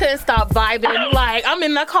 Yo, I couldn't stop vibing. Like, I'm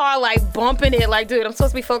in the car, like, bumping it. Like, dude, I'm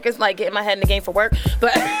supposed to be focused, like, getting my head in the game for work.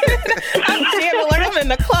 But I'm jamming like I'm in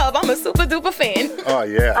the club. I'm a super duper fan. Oh,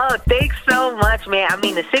 yeah. Oh, thanks so much, man. I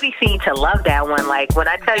mean, the city seemed to love that one. Like, when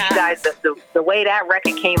I tell you guys the way that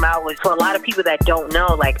record came out was, for a lot of people that don't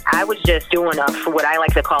know, like, I was just doing what I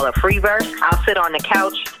like to call a free verse. I'll sit on the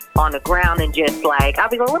couch on the ground and just like, I'll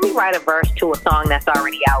be like, let me write a verse to a song that's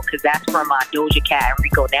already out, because that's from Doja Cat and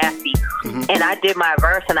Rico Nasty. And I did my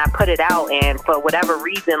verse and I put it out, and for whatever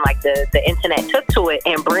reason, like the internet took to it,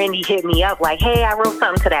 and Brandy hit me up like, hey, I wrote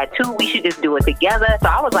something to that too, we should just do it together. So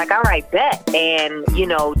I was like, all right, bet. And you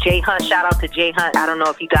know, Jay Hunt, shout out to Jay Hunt, I don't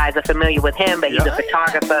know if you guys are familiar with him, but he's a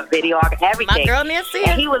photographer, videographer, everything. My girl Nancy.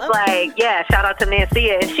 And he was like, yeah, shout out to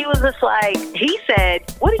Nancy. And she was just like, he said,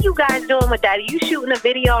 what are you guys doing with that? Are you shooting a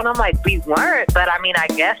video? And I'm like, we weren't, but I mean, I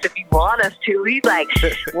guess if you want us to. He's like,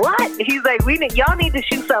 what? He's like, y'all need to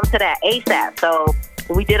shoot something to that ASAP. So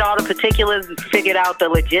we did all the particulars, figured out the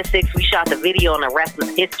logistics. We shot the video, and the rest was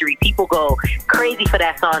history. People go crazy for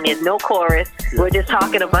that song. There's no chorus. We're just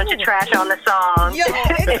talking a bunch of trash on the song. Yo,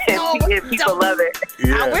 and people love it.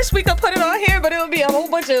 Yeah. I wish we could put it on here, but it would be a whole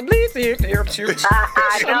bunch of bleeps.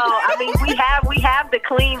 I know. I mean, we have the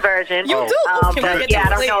clean version. You do. But yeah, I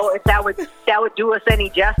don't know if that would do us any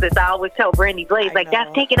justice. I always tell Brandy Blaze, like,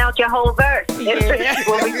 that's taking out your whole verse when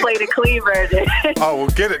we play the clean version. Oh, well,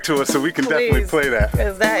 get it to us so we can definitely play that.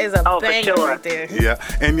 Because that is a banger right there. Yeah,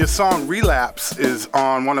 and your song Relapse is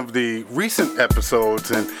on one of the recent episodes,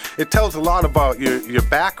 and it tells a lot about your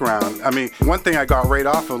background. I mean, one thing I got right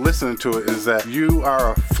off of listening to it is that you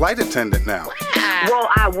are a flight attendant now. Well,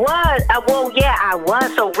 I was. I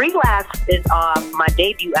was. So Relapse is my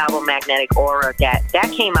debut album, Magnetic Aura,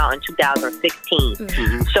 that came out in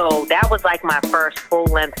 2016. So that was like my first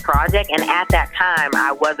full-length project, and at that time,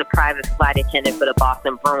 I was a private flight attendant for the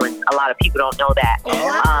Boston Bruins. A lot of people don't know that.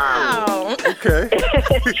 Wow. Okay.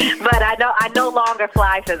 But I no longer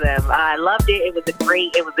fly for them. I loved it. It was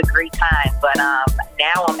a great time. But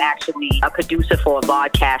now I'm actually a producer for a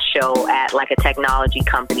broadcast show at like a technology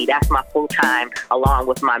company. That's my full time, along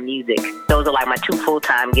with my music. Those are like my two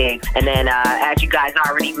full-time gigs. And then as you guys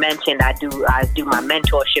already mentioned, I do my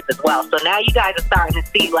mentorship as well. So now you guys are starting to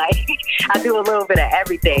see, like, I do a little bit of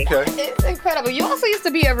everything. Okay. It's incredible. You also used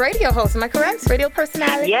to be a radio host, am I correct? Radio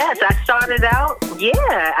personality? Yes, I started out.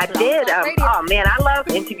 Yeah, I did. Oh man, I love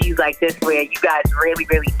interviews like this where you guys really,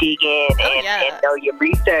 really dig in and know your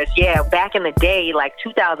research. Yeah, back in the day, like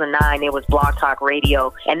 2009, it was Blog Talk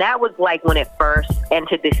Radio, and that was like when it first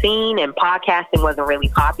entered the scene, and podcasting wasn't really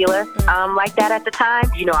popular like that at the time.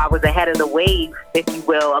 You know, I was ahead of the wave, if you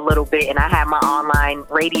will, a little bit, and I had my online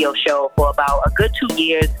radio show for about a good 2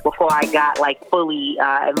 years before I got like fully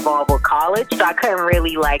involved with college. So I couldn't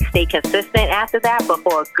really like stay consistent after that, but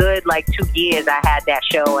for a good like 2 years, I had that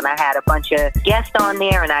show, and I had a bunch of guests on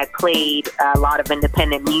there, and I played a lot of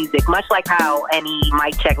independent music, much like how any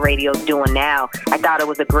Mic Check Radio is doing now. I thought it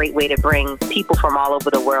was a great way to bring people from all over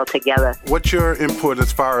the world together. What's your input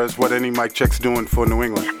as far as what any Mic Check's doing for New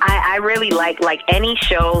England? I really like any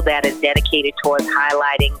show that is dedicated towards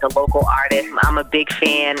highlighting the local artists. I'm a big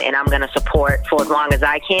fan, and I'm going to support for as long as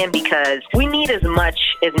I can, time because we need as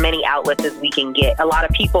many outlets as we can get. A lot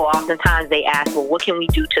of people oftentimes they ask, well, what can we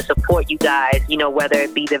do to support you guys? You know, whether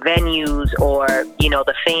it be the venues or, you know,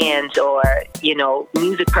 the fans or, you know,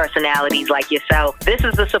 music personalities like yourself. This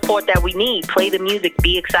is the support that we need. Play the music,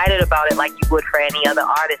 be excited about it like you would for any other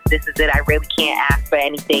artist. This is it. I really can't ask for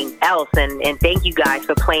anything else. And thank you guys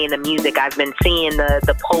for playing the music. I've been seeing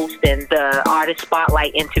the post and the artist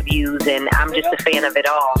spotlight interviews, and I'm just a fan of it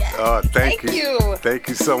all. Thank you. Thank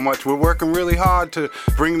you so much. We're working really hard to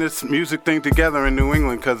bring this music thing together in New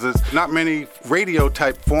England because there's not many radio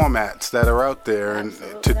type formats that are out there and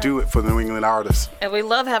to do it for New England artists. And we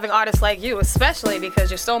love having artists like you, especially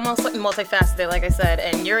because you're so multifaceted, like I said,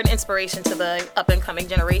 and you're an inspiration to the up-and-coming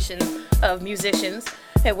generation of musicians.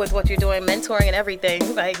 And with what you're doing, mentoring and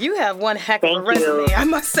everything, like you have one heck of a resume, I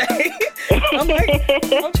must say.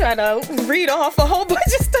 I'm trying to read off a whole bunch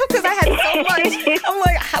of stuff because I had so much. I'm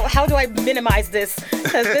like, how do I minimize this?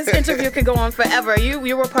 Because this interview could go on forever.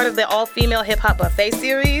 You were part of the all-female hip-hop buffet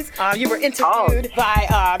series. You were interviewed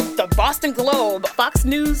by the Boston Globe Fox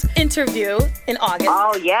News interview in August.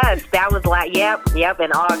 Oh yes, that was like yep,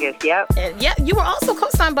 in August, yep. And yeah, you were also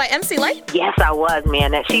co-signed by MC Lyte. Yes, I was,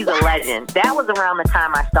 man. She's a legend. That was around the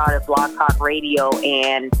time I started Blog Talk Radio,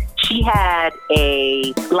 and she had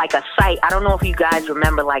a site. I don't know if you guys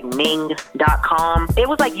remember like Ning.com. It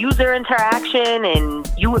was like user interaction,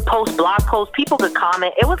 and you would post blog posts. People could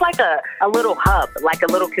comment. It was like a little hub, like a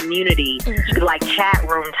little community, like chat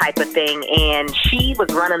room type of thing. And she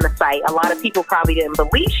was running the site. A lot of people probably didn't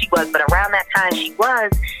believe she was, but around that time she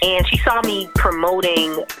was. And she saw me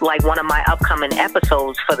promoting like one of my upcoming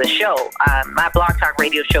episodes for the show. My Blog Talk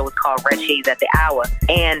Radio show was called Red Shades at the Hour.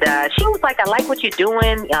 And she was like, I like what you're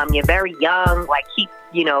doing. You're very young. Like, keep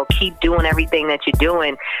doing everything that you're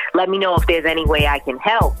doing. Let me know if there's any way I can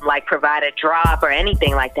help, like provide a drop or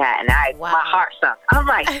anything like that. And my heart sunk. I'm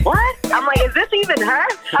like, what? I'm like, is this even her?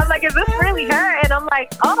 I'm like, is this really her? And I'm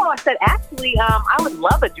like, I said, actually, I would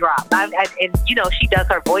love a drop. And she does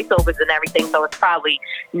her voiceovers and everything, so it's probably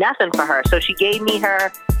nothing for her. So she gave me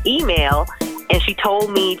her email, and she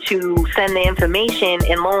told me to send the information,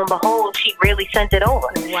 and lo and behold, she really sent it over.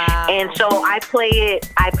 Wow. And so I played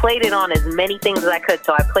it on as many things as I could.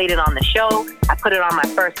 So I played it on the show. I put it on my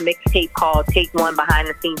first mixtape called Take One Behind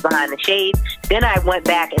the Scenes Behind the Shades. Then I went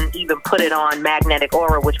back and even put it on Magnetic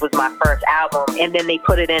Aura, which was my first album. And then they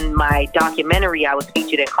put it in my documentary I was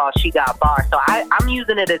featured in called She Got Bars. So I'm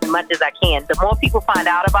using it as much as I can. The more people find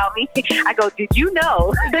out about me, I go, did you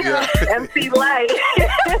know? MC Lyte.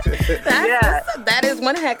 That is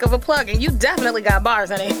one heck of a plug. And you definitely got bars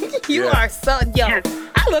in it. You are so,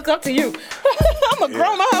 I look up to you. I'm a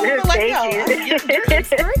grown woman like, you're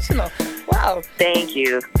inspirational. Wow. Thank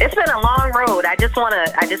you. It's been a long road. I just wanna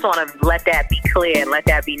let that be clear and let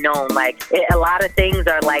that be known. Like a lot of things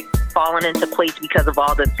are like falling into place because of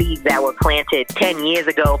all the seeds that were planted 10 years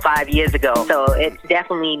ago, 5 years ago. So it's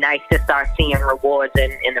definitely nice to start seeing rewards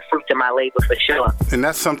and the fruits of my labor for sure. And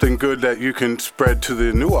that's something good that you can spread to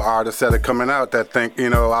the newer artists that are coming out that think,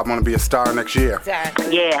 I want to be a star next year.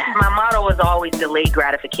 Exactly. Yeah. My motto is always delayed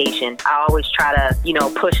gratification. I always try to,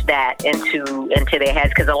 push that into their heads,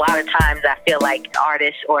 because a lot of times I feel like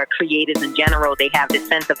artists or creators in general, they have this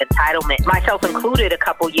sense of entitlement, myself included. A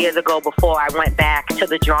couple years ago, before I went back to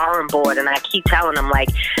the drawing board, and I keep telling them, like,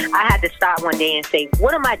 I had to stop one day and say,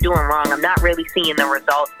 what am I doing wrong? I'm not really seeing the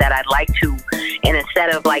results that I'd like to. And instead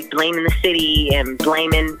of like blaming the city and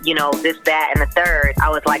blaming, this, that, and the third, I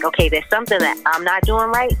was like, okay, there's something that I'm not doing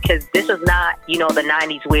right, because this is not, the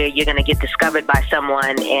 90s where you're going to get discovered by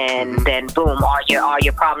someone and then boom, all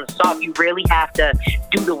your problems solved. You really have to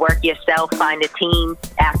do the work yourself, find a team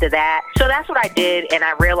after that. So that's what I did, and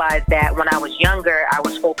I realized that when I was younger, I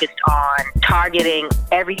was focused on targeting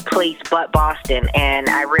every place but Boston, and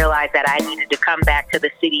I realized that I needed to come back to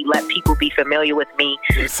the city, let people be familiar with me.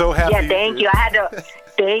 You're so happy. Yeah, thank you. I had to...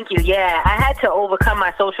 Thank you. Yeah, I had to overcome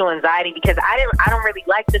my social anxiety because I don't really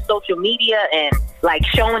like the social media and like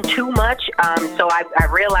showing too much. So I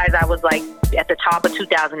realized I was like at the top of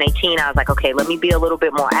 2018. I was like, okay, let me be a little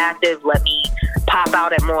bit more active. Let me pop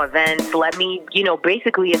out at more events. Let me,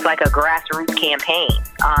 basically it's like a grassroots campaign.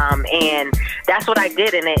 And that's what I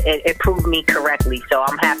did, and it proved me correctly. So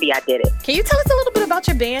I'm happy I did it. Can you tell us a little bit about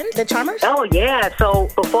your band, The Charmers? Oh, yeah. So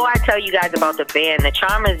before I tell you guys about the band, The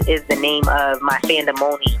Charmers is the name of my fandom.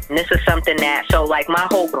 And this is something that, so like my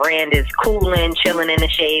whole brand is coolin', chilling in the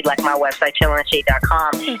shade, like my website, chillingintheshade.com.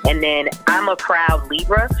 DailyToday.com. And then I'm a proud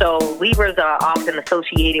Libra. So Libras are often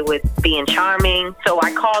associated with being charming. So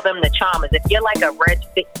I call them the charmers. If you're like a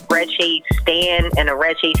red shade stan and a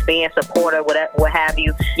red shade fan supporter, what have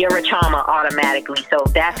you, you're a charmer automatically. So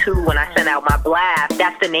that's who, when I send out my blast,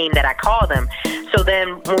 that's the name that I call them. So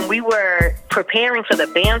then when we were preparing for the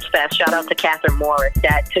Bands Fest, shout out to Catherine Morris,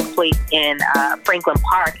 that took place in Franklin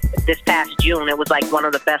Park this past June. It was like one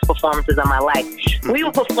of the best performances of my life. We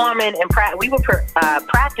were performing and we were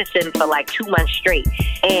practicing for like 2 months straight.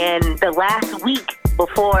 And the last week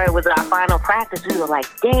before it was our final practice, we were like,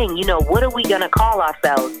 dang, what are we going to call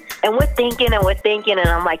ourselves? And we're thinking, and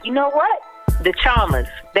I'm like, you know what? The Charmers.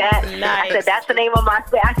 Nice. I said that's the name of my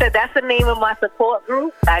support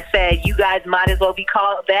group. I said you guys might as well be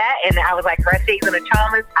called that. And I was like, Red Shades and the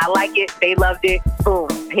Charmers. I like it. They loved it. Boom.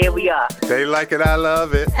 Here we are. They like it. I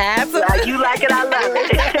love it. Absolutely. You like it. I love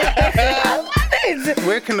it.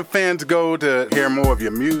 Where can the fans go to hear more of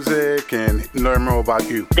your music and learn more about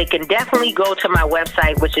you? They can definitely go to my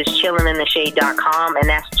website, which is chillingintheshade.com, and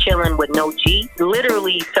that's chillin' with no G.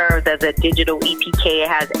 Literally serves as a digital EPK. It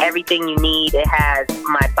has everything you need. It has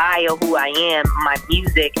my bio, who I am, my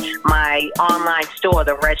music, my online store,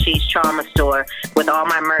 the Red Shades Charmer store, with all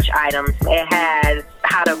my merch items. It has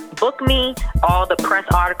how to book me, all the press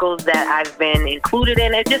articles that I've been included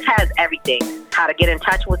in. It just has everything. How to get in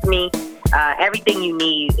touch with me. Everything you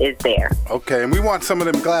need is there. Okay, and we want some of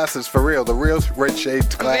them glasses for real, the real Red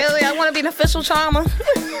Shades glasses. Really? I want to be an official charmer.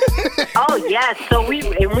 Oh, yes. So we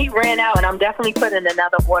ran out, and I'm definitely putting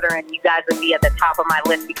another order, and you guys would be at the top of my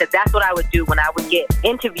list, because that's what I would do when I would get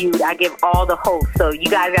interviewed. I give all the hosts. So you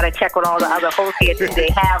guys got to check with all the other hosts here.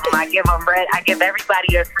 They have them. I give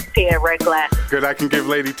everybody a free pair of red glasses. Good. I can give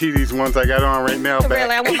Lady T these ones I got on right now back.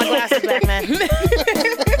 Really? I want my glasses back, man.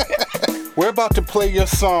 We're about to play your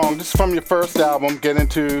song. This is from your first album, Get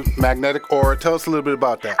Into Magnetic Aura. Tell us a little bit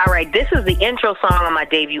about that. All right, this is the intro song on my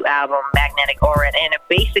debut album, Magnetic Aura, and it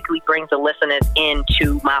basically brings the listeners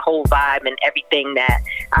into my whole vibe and everything that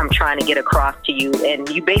I'm trying to get across to you. And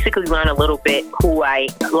you basically learn a little bit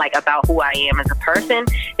about who I am as a person.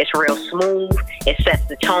 It's real smooth. It sets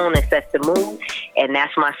the tone. It sets the mood. And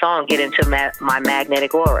that's my song, Get Into My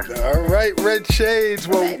Magnetic Aura. All right, Red Shades.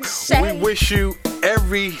 Well, we wish you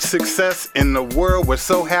every success in the world. We're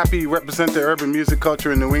so happy you represent the urban music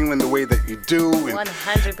culture in New England the way that you do.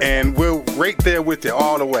 100%. And we're right there with you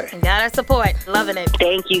all the way. Got our support. Loving it.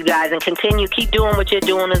 Thank you, guys. And keep doing what you're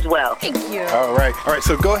doing as well. Thank you. All right.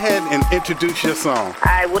 So go ahead and introduce your song. All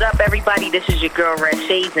right. What up, everybody? This is your girl, Red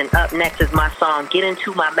Shades. And up next is my song, Get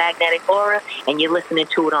Into My Magnetic Aura. And you're listening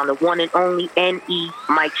to it on the one and only NE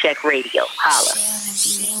Mic Check Radio. Holla.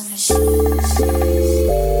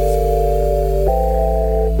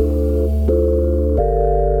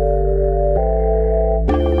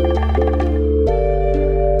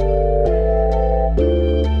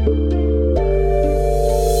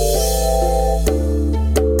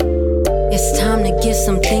 Get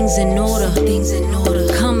some things in order.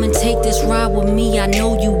 Come and take this ride with me. I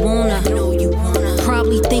know you wanna.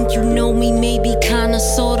 Probably think you know me, maybe kinda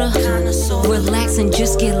sorta. Relax and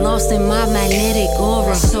just get lost in my magnetic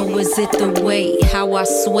aura. So is it the way how I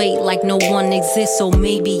sway like no one exists? Or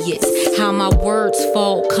maybe it's how my words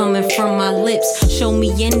fall coming from my lips. Show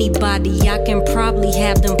me anybody, I can probably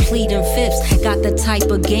have them pleading fifths. Got the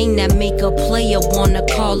type of game that make a player wanna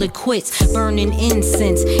call it quits. Burning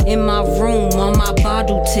incense in my room on my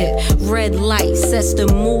bottle tip. Red light sets the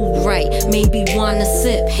mood right, maybe wanna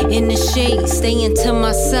sip. In the shade, staying to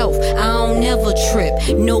myself, I don't never trip.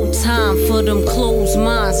 No time for them closed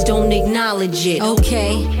minds, don't acknowledge it.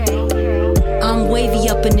 Okay, I'm wavy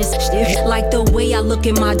up in this shit, like the way I look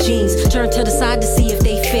in my jeans. Turn to the side to see if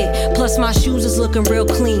they fit. Plus my shoes is looking real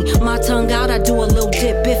clean. My tongue out, I do a little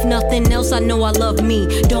dip. If nothing else, I know I love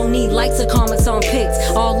me. Don't need likes or comments on pics.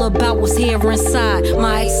 All about what's here inside.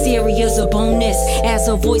 My exterior's a bonus. As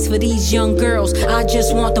a voice for these young girls, I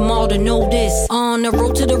just want them all to know this. On the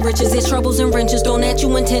road to the riches, there's troubles and wrenches. Don't that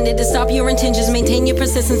you intended to stop your intentions. Maintain your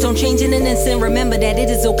persistence, don't change in an instant. Remember that it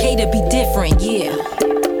is okay to be different, yeah.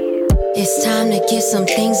 It's time to get some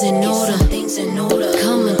things in order.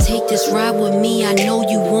 Come and take this ride with me. I know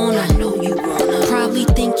you wanna. Probably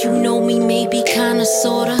think you know me, maybe kinda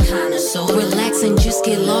sorta. Relax and just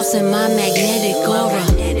get lost in my magnetic aura.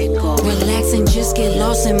 Relax and just get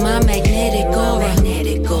lost in my magnetic aura.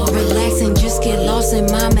 Relax and just get lost in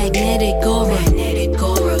my magnetic aura.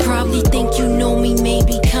 Probably think you know me,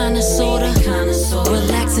 maybe kinda sorta.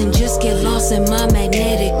 Relax and just get lost in my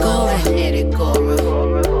magnetic aura.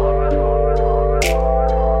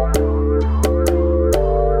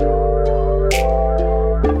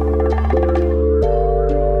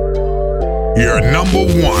 Your number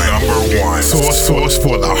one source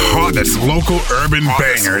for the hottest local urban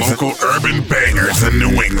bangers in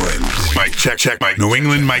New England. Mic check. New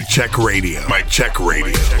England Mic Check Radio. Mic Check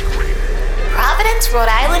Radio. Providence, Rhode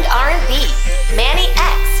Island R&B. Manny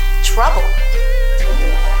X, Trouble.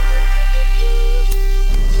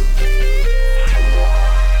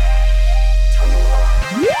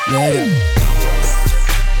 Yeah.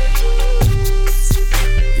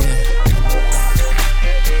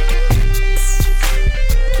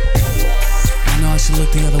 I should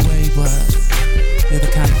look the other way, but you're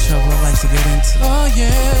the kind of trouble I like to get into. Oh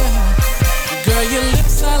yeah, girl, your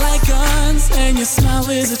lips are like guns and your smile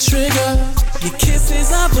is a trigger. Your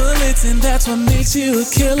kisses are bullets and that's what makes you a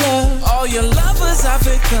killer. All your lovers are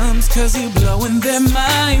victims cause you blowing their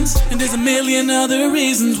minds. And there's a million other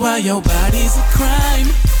reasons why your body's a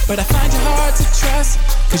crime. But I find you hard to trust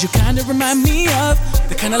cause you kinda remind me of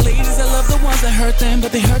the kind of ladies that love the ones that hurt them,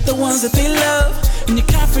 but they hurt the ones that they love. And your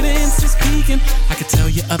confidence is peaking, I can tell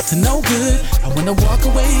you're up to no good. I wanna walk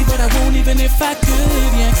away, but I won't even if I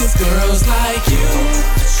could. Yeah, cause girls like you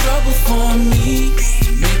are trouble for me.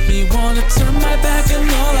 Make me wanna turn my back on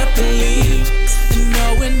all I believe. And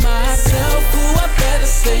knowing myself, ooh, I better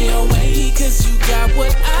stay away. Cause you got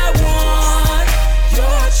what I want.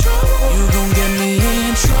 You're trouble. You gon' get me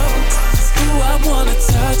in trouble. Ooh, I wanna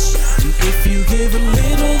touch. And if you give a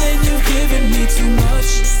little, then you're giving me too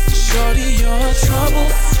much. Shorty, you're trouble.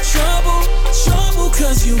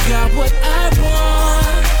 Cause you got what I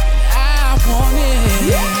want. I want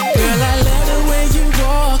it. Girl, I love the way you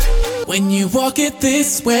walk. When you walk it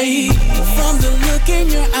this way. From the look in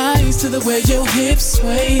your eyes to the way your hips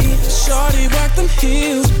sway. Shorty, rock them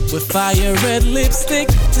heels with fire red lipstick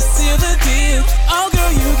to seal the deal. Oh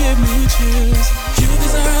girl, you give me chills. You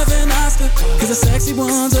deserve an Oscar, cause the sexy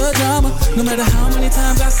ones are drama. No matter how many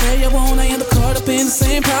times I say I won't, I end up caught up in the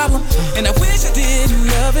same problem. And I wish I didn't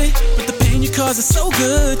love it, but the pain you cause is so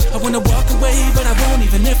good. I wanna walk away, but I won't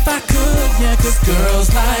even if I could. Yeah, cause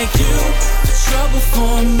girls like you are trouble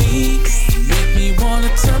for me. Make me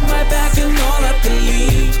wanna turn my back on all I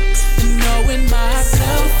believe. And knowing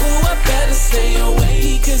myself, ooh, I better stay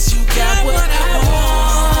away. Cause you got what I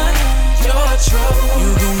want. You're trouble.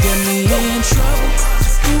 You gon' get me in trouble.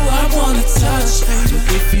 Ooh, I wanna touch.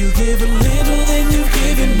 If you give a little, then you've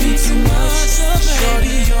given me too much.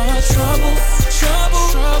 Shorty, you're trouble.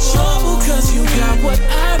 Cause you got what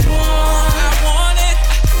I want.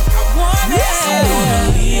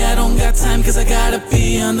 I don't got time cause I gotta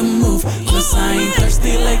be on the move. Plus I ain't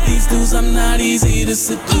thirsty like these dudes, I'm not easy to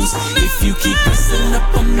seduce. If you keep pressing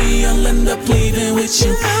up on me, I'll end up leaving with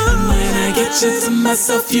you. And when I get you to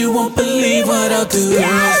myself, you won't believe what I'll do.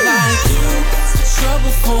 Girls like you,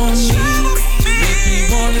 trouble for me. Make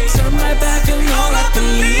me wanna turn my back on all I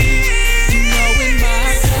believe. Knowing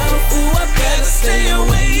myself, ooh, I better stay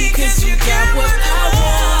away. Cause you got what I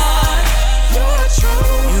want. You're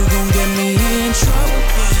trouble. You gon' get me in trouble.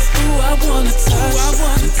 Ooh, I wanna touch.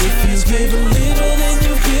 If you give a little, then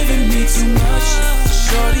you're giving me too much.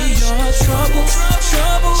 Shorty, you're trouble.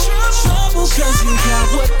 Cause you got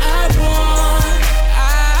what I want.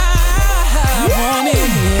 I want it.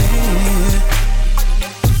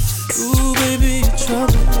 Ooh, baby,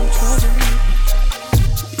 trouble.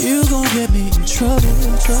 You gon' get me in trouble.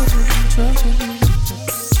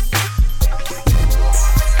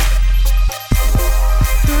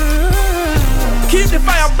 Keep the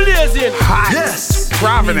fire blazing. Hot. Yes.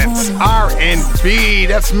 Providence R&B.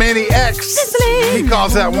 That's Manny X. He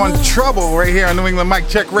calls that one trouble right here on New England Mic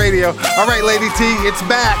Check Radio. All right, Lady T, it's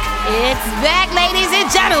back. It's back, ladies and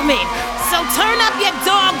gentlemen. So turn up your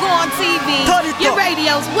doggone TV, your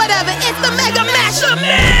radios, whatever. It's the Mega Mashup.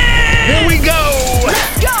 Here we go.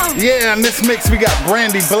 Let's go. Yeah, in this mix we got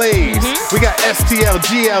Brandy Blaze. We got STL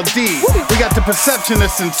GLD. We got The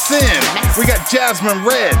Perceptionist and Sin. We got Jasmine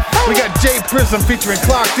Red. We got Jay Prism featuring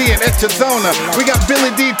Clark D and Echazona. We got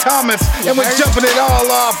Billy D. Thomas. And we're jumping it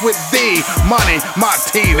all off with D. Money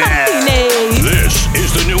Martinez. This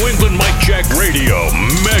is the New England Mic Check Radio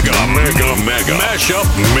Mega Mashup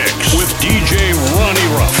Mix with DJ Ronnie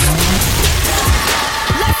Ruff.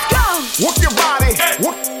 Let's go. Work your body,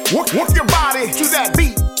 work your body to that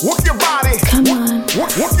beat. Work your body,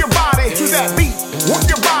 work your body to that beat. Work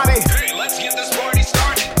your body. Hey, let's get this party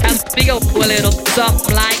started. We go a little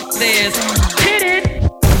something like this. Hit it.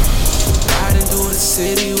 Riding through the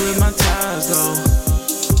city with my ties low.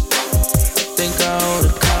 Think I owe the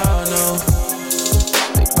car, no.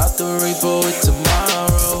 They bout to repo it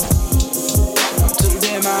tomorrow. Too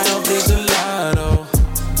damn I hope there's a lotto.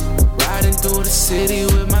 Riding through the city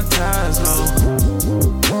with my ties low.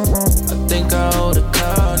 I think I owe the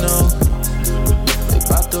car, no. They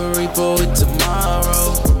bout to repo it tomorrow.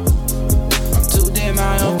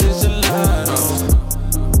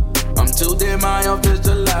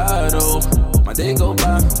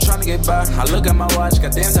 get by. I look at my watch,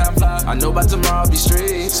 goddamn time fly. I know by tomorrow I'll be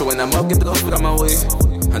straight. So when I'm up, get the go food on my way.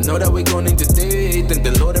 I know that we gon' need today. Thank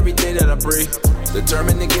the Lord every day that I pray.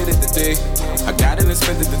 Determined to get it today. I got it and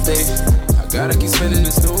spend it today. I gotta keep spending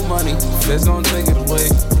this new money. Let's gon' take it away.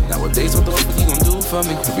 Nowadays, what the fuck you gon' do for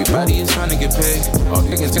me? Everybody is trying to get paid. All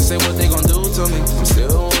niggas can say what they gon' do to me. I'm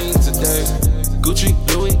still waiting today. Gucci,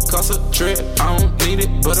 Louis, cost a trip. I don't need it,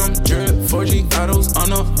 but I'm drip. 4G autos on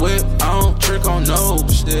the whip. I don't trick on no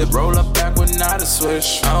shit. Roll up back with not a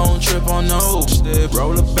swish. I don't trip on no shit.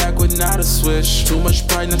 Roll up back with not a swish. Too much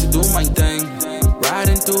pride not to do my thing.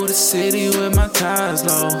 Riding through the city with my tires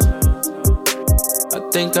low. I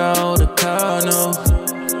think I owe the car, no.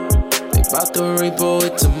 They bout to repo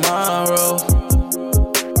it tomorrow.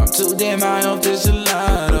 I'm too damn high off this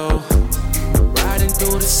gelato. Riding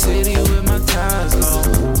through the city with my tires low.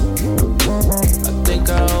 I think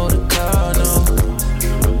I owe the car, no.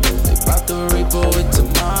 They bout to repo it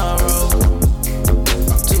tomorrow.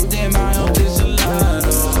 I'm too damn high off this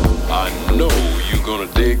gelato. I know you gonna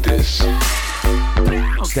dig this.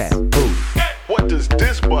 What's that? Boom. What does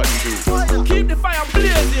this button do? Keep the fire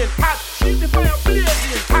blazing hot. Keep the fire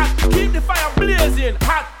blazing hot. Keep the fire blazing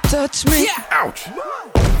hot. Touch me. Yeah. Ouch.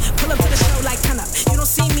 Pull up to the show like turn up. You don't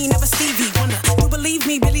see me, never Stevie Wonder. You believe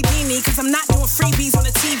me, Billy Deanie, cause I'm not doing freebies on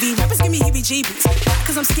the TV. Rappers give me heebie-jeebies,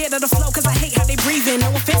 cause I'm scared of the flow, cause I hate how they breathing.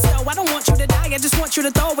 No offense though, I don't want you to die, I just want you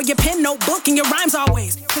to throw away your pen, notebook, and your rhymes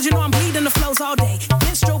always. Cause you know I'm bleeding the flows all day.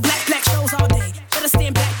 Minstrel, black shows all day. Better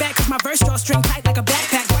stand back, cause my verse drawstring tight like a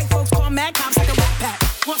backpack. White folks call mad cops like a rap pack.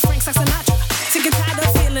 Want Frank Sinatra, sick and tired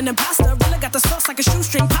of feeling imposter. Really got the sauce like a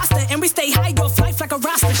shoestring pasta, and we stay high off life like a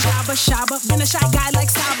roster. Shabba, been a shy guy like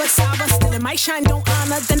Saba. Still in my shine, don't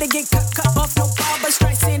honor. Then they get cut off, no barber.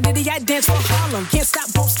 Strikes and Diddy, I dance for Harlem. Can't stop,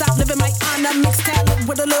 won't stop, living my honor. Mixed talent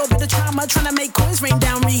with a little bit of trauma. Tryna make coins rain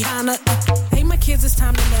down Rihanna. Hey, my kids, it's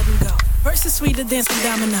time to let them go. Versus sweeter than some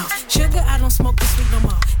domino. Sugar, I don't smoke the sweet no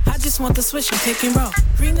more. I just want the swish and pick and roll.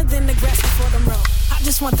 Greener than the grass before them roll. I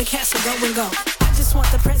just want the cast to go and go. I just want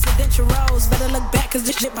the presidential rose. Better look back, cause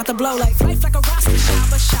this shit about to blow like life like a roster.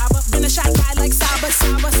 Shabba. Been a shy guy like Saba.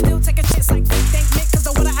 Still take a chance like thank Nick, cause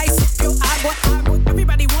the water ice hit yo agua.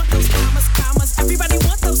 Everybody want those commas. Everybody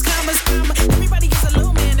want those commas. Everybody gets a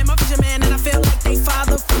little man in my vision, man, and I feel like they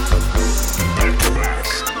father.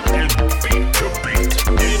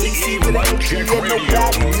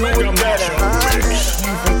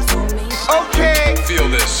 Okay. Feel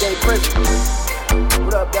this.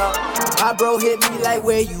 What up, dog? My bro hit me like,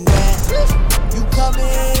 where you at? You coming,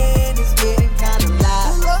 it's getting kinda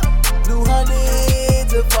loud. Blue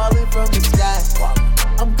hundreds are falling from the sky.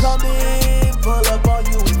 I'm coming, pull up on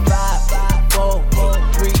you in 5, 5, 4,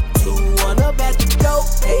 3, 2, 1. Up at the door,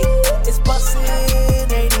 hey, it's bustin',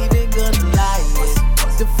 ain't even gonna lie,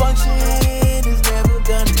 yeah. The function is never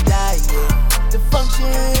gonna die, yeah. The function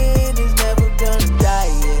is never gonna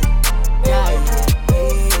die, yeah.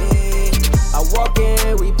 I walk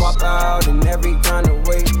in, we pop out in every kind of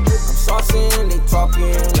way. I'm saucing, they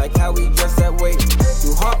talking like how we dress that way.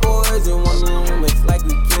 Two hot boys in one room, it's like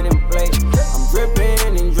we kid and play. I'm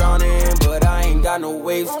dripping and drowning, but I ain't got no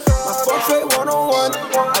waves. My phone trade 101,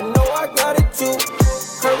 I know I got it too.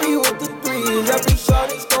 Curry with the threes, every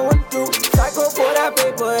shot is going through. Psycho for that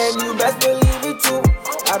paper, and you best believe it too.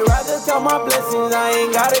 I'd rather count my blessings, I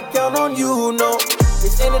ain't gotta count on you, no.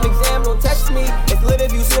 This ain't an exam, don't text me. It's lit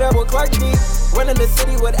if you see that with Clark D. Running the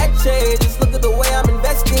city with X-Shade, just look at the way I'm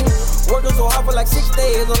investing. Working so hard for like 6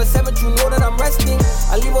 days, on the 7th you know that I'm resting.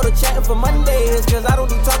 I leave all the chatting for Mondays, cause I don't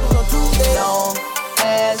do talking on Tuesdays. Long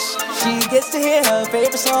as she gets to hear her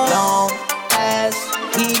favorite song. Long as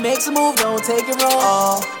he makes a move, don't take it wrong.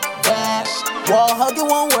 All that wall hugging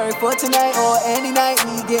won't work for tonight or any night,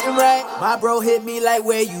 we getting right. My bro hit me like,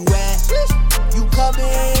 where you at? You coming,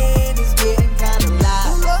 it's getting kinda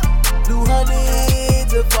loud. Blue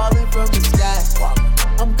hundreds are falling from the sky.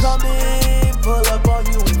 I'm coming, pull up on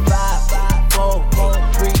you in 5, 5, 4,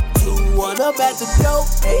 3, 2, 1. Up at the door,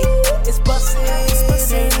 hey, it's bustin',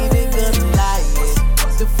 ain't even gonna lie,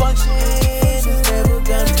 yeah. The function is never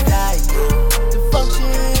gonna die, yeah. The function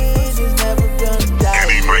is never gonna die.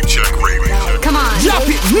 Any mic check radio. Come on. Drop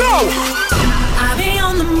it, no! I be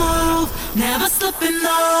on the move, never slipping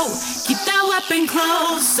low. Keep that weapon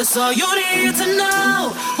close, that's all you need to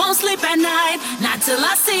know. Won't sleep at night, not till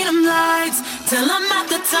I see them lights. Till I'm at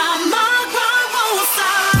the top, my grind won't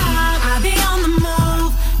stop. I be on the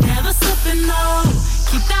move, never slipping low.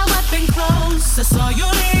 Keep that weapon close, that's all you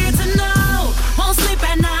need to know. Won't sleep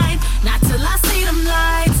at night, not till I see them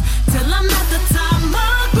lights. Till I'm at the top,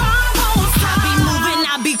 my grind won't stop. I be moving,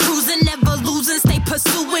 I be cruising, never losing. Stay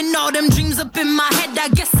pursuing all them dreams up in my head. I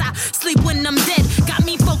guess I sleep when I'm dead. Got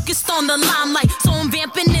me focused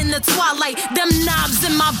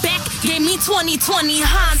 2020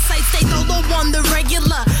 hindsight, stay solo on the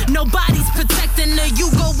regular. Nobody's protecting her. You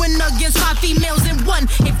going against 5 females in one.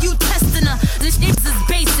 If you testing her, this shit is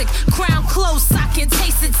basic. Crown close, I can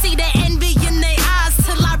taste it. See the envy in their eyes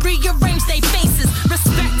till I rearrange their faces.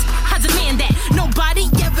 Respect, I demand that. Nobody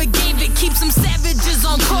ever gave it. Keep some savages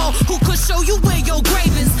on call who could show you where your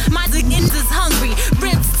grave is. My ends is hungry,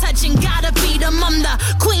 ribs touching, gotta feed them. I'm the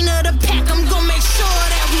queen of the pack. I'm gonna make sure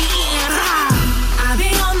that we eat. I be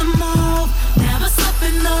on the move, never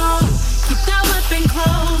slipping low. Keep that weapon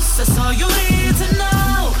close, that's all you need to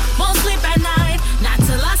know. Won't sleep at night, not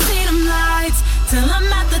till I see them lights. Till I'm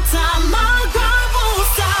at the top, my grind won't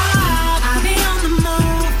stop. I be on the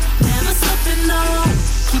move, never slipping low.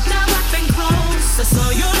 Keep that weapon close, that's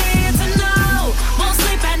all you need to know. Won't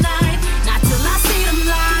sleep at night, not till I see them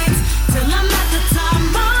lights. Till I'm at the top,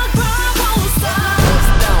 my grind won't stop.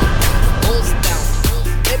 Buzz down,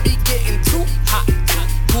 it be getting too hot.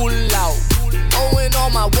 Pull out, owing all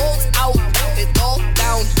my walls out. It all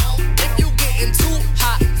down. If you getting too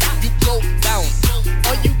hot, you go down.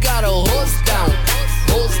 Or you gotta hose down.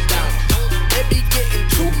 It be getting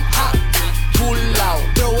too hot. Pull out,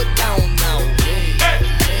 throw it down now.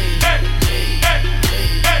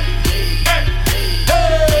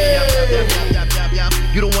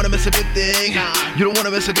 You don't wanna miss a good thing. You don't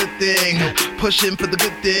wanna miss a good thing. Pushing for the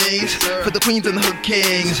good things, for the queens and the hood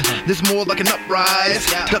kings. This more like an uprise.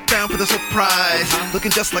 Duck down for the surprise.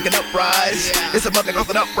 Looking just like an uprise. It's a mother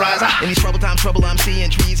an uprise. In these troubled times, trouble I'm seeing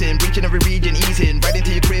treason. Reaching every region, easing. Right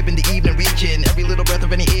into your crib in the evening, reaching. Every little breath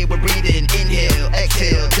of any air we're breathing. Inhale,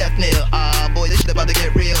 exhale, death knell. Boy, this shit about to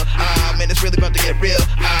get real. Man, it's really about to get real.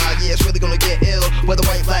 Yeah, it's really gonna get ill. Whether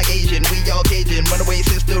white, black, Asian, we all Cajun. Runaway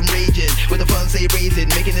system raging. With the funds they raising.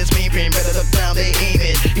 Making this mainframe better up down, they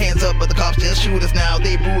aiming. Hands up, but the cops just shoot us now.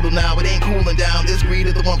 They brutal now, it ain't cooling down. This greed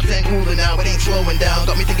is the 1% cooler now, it ain't slowing down.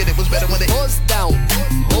 Got me thinking it was better when they Buzz down.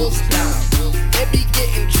 It be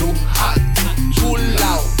getting too hot, too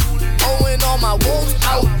loud. Owing all my walls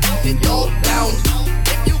out, it all down.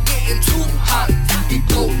 If you getting too hot, it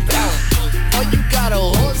go down. Or you gotta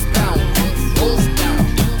hose down.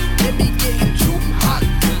 It be getting too hot,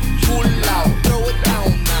 too loud. Throw it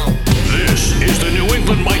down now. This is the New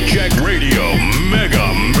England Mic Check Radio Mega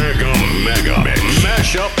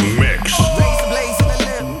Mashup Mix. Razor blades in the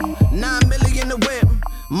lip, 9 million the whip.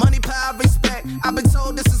 Money, power, respect. I've been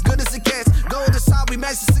told this as good as it gets. Gold is how we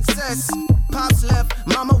measure success. Pops left,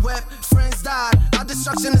 mama wept, friends died. Our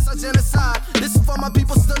destruction is a genocide. This is for my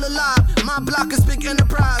people still alive. My block is big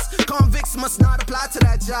enterprise. Convicts must not apply to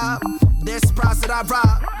that job. They're surprised that I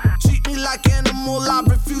rob. Treat me like animal, I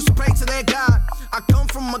refuse to pray to their God. I come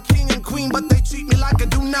from a king and queen, but they treat me like I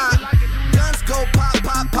do not. Guns go pop,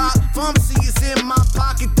 pop, pop. Pharmacy is in my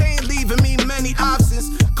pocket. They ain't leaving me many options.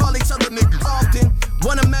 Call each other niggas often.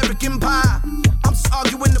 One American pie. I'm just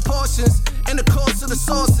arguing the portions and the course of the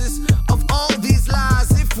sources of all these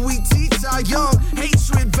lies. If we teach our young,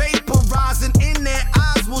 hatred vaporizing in their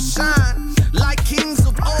eyes will shine like kings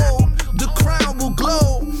of old. The crown will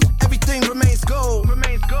glow. Everything remains gold.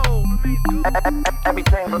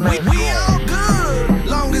 Everything remains gold. We all good,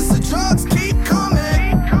 long as the drugs keep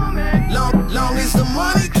coming. Long as the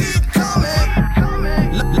money keep coming.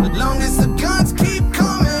 Long as the guns keep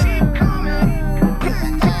coming.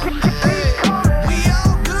 We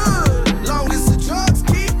all good, long as the drugs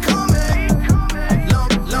keep coming.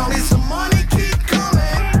 Long as the money keep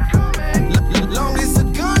coming. Long as the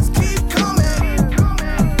guns keep coming.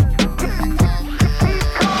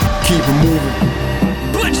 Keep it moving.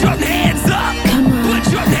 Put your hands up. Come on.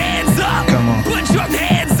 Put your hands up. Come on. Put your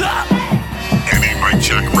hands up. Any Mic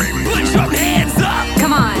Check Radio. Put your hands up.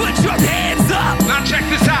 Come on. Put your hands up. Now check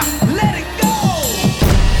this out. Let it go.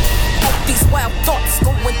 All these wild thoughts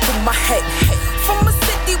going through my head. From a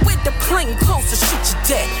city where the plane close to shoot you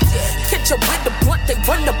dead. Catch you with the blunt, they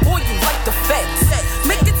run the boy you like the feds.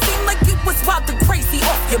 Make it seem like you was wild and crazy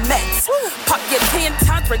off your meds. Pop your 10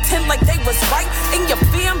 times, pretend like they was right. And your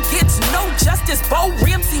fam gets no justice. Bo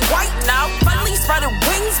Ramsey White now. Finally spreading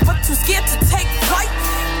wings, but too scared to take flight.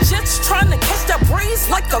 Just trying to catch that breeze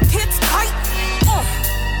like a kid's kite.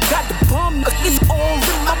 Got the bomb, it's all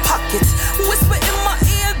in my pockets. Whisper in my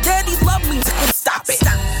ear, daddy love me, stop it.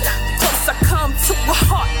 Close I come to a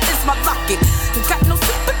heart is my locket. Got no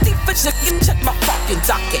sympathy for chicken, check my fucking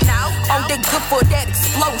docket. Oh, they good for that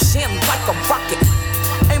explosion like a rocket.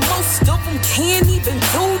 And most of them can't even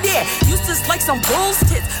do that. Useless like some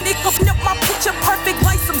bullshit. They open up my picture perfect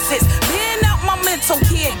like some sis. Man out my mental. mental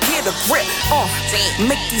can't get a grip.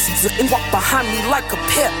 Make these walk behind me like a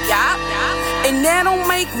pimp. And that don't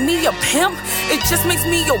make me a pimp. It just makes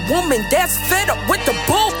me a woman that's fed up with the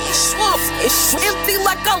bull. It's empty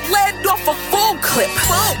like I let off a full clip.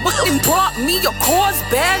 But then brought me a cause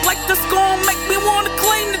bag like this gon' make me wanna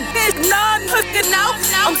claim the dick. Nah, looking out.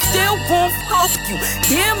 I'm still gon' fuck you.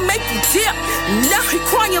 Damn, make you dip. Now he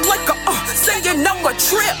crying like a saying I'm a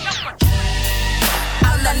trip.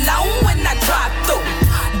 All alone when I drive through.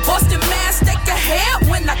 Boston Mass, they can have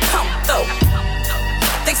when I come through.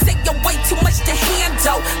 They say you're way too much to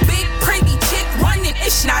handle. Big pretty chick running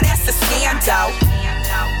ish, now that's a scandal.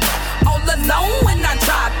 All alone when I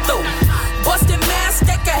drive through. Boston Mass,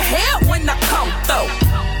 they can have when I come through.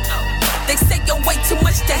 They say you're way too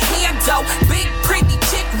much to handle. Big pretty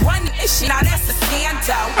chick running ish, now that's a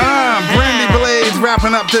scandal. Brandy Blaze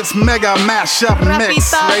wrapping up this mega mashup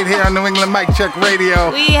mix right here on New England Mic Check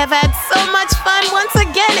Radio. We have had so much fun. Once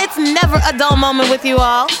again, it's never a dull moment with you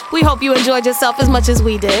all. We hope you enjoyed yourself as much as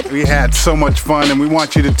we did. We had so much fun, and we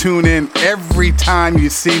want you to tune in every time you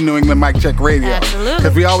see New England Mic Check Radio. Absolutely.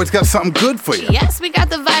 Because we always got something good for you. Yes, we got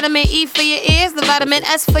the vitamin E for your ears, the vitamin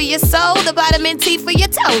S for your soul, the vitamin T for your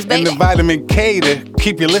toes, baby. And the vitamin K to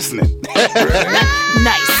keep you listening.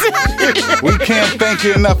 Nice. We can't thank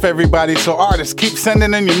you enough, everybody. So artists, keep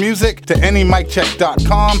sending in your music to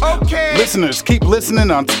anymiccheck.com. Okay. Listeners, keep listening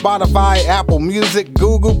on Spotify, Apple Music,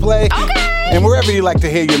 Google Play. Okay. And wherever you like to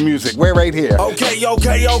hear your music. We're right here. Okay.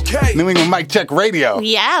 New England Mic Check Radio.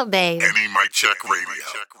 Yeah, babe. Any Mic Check Radio.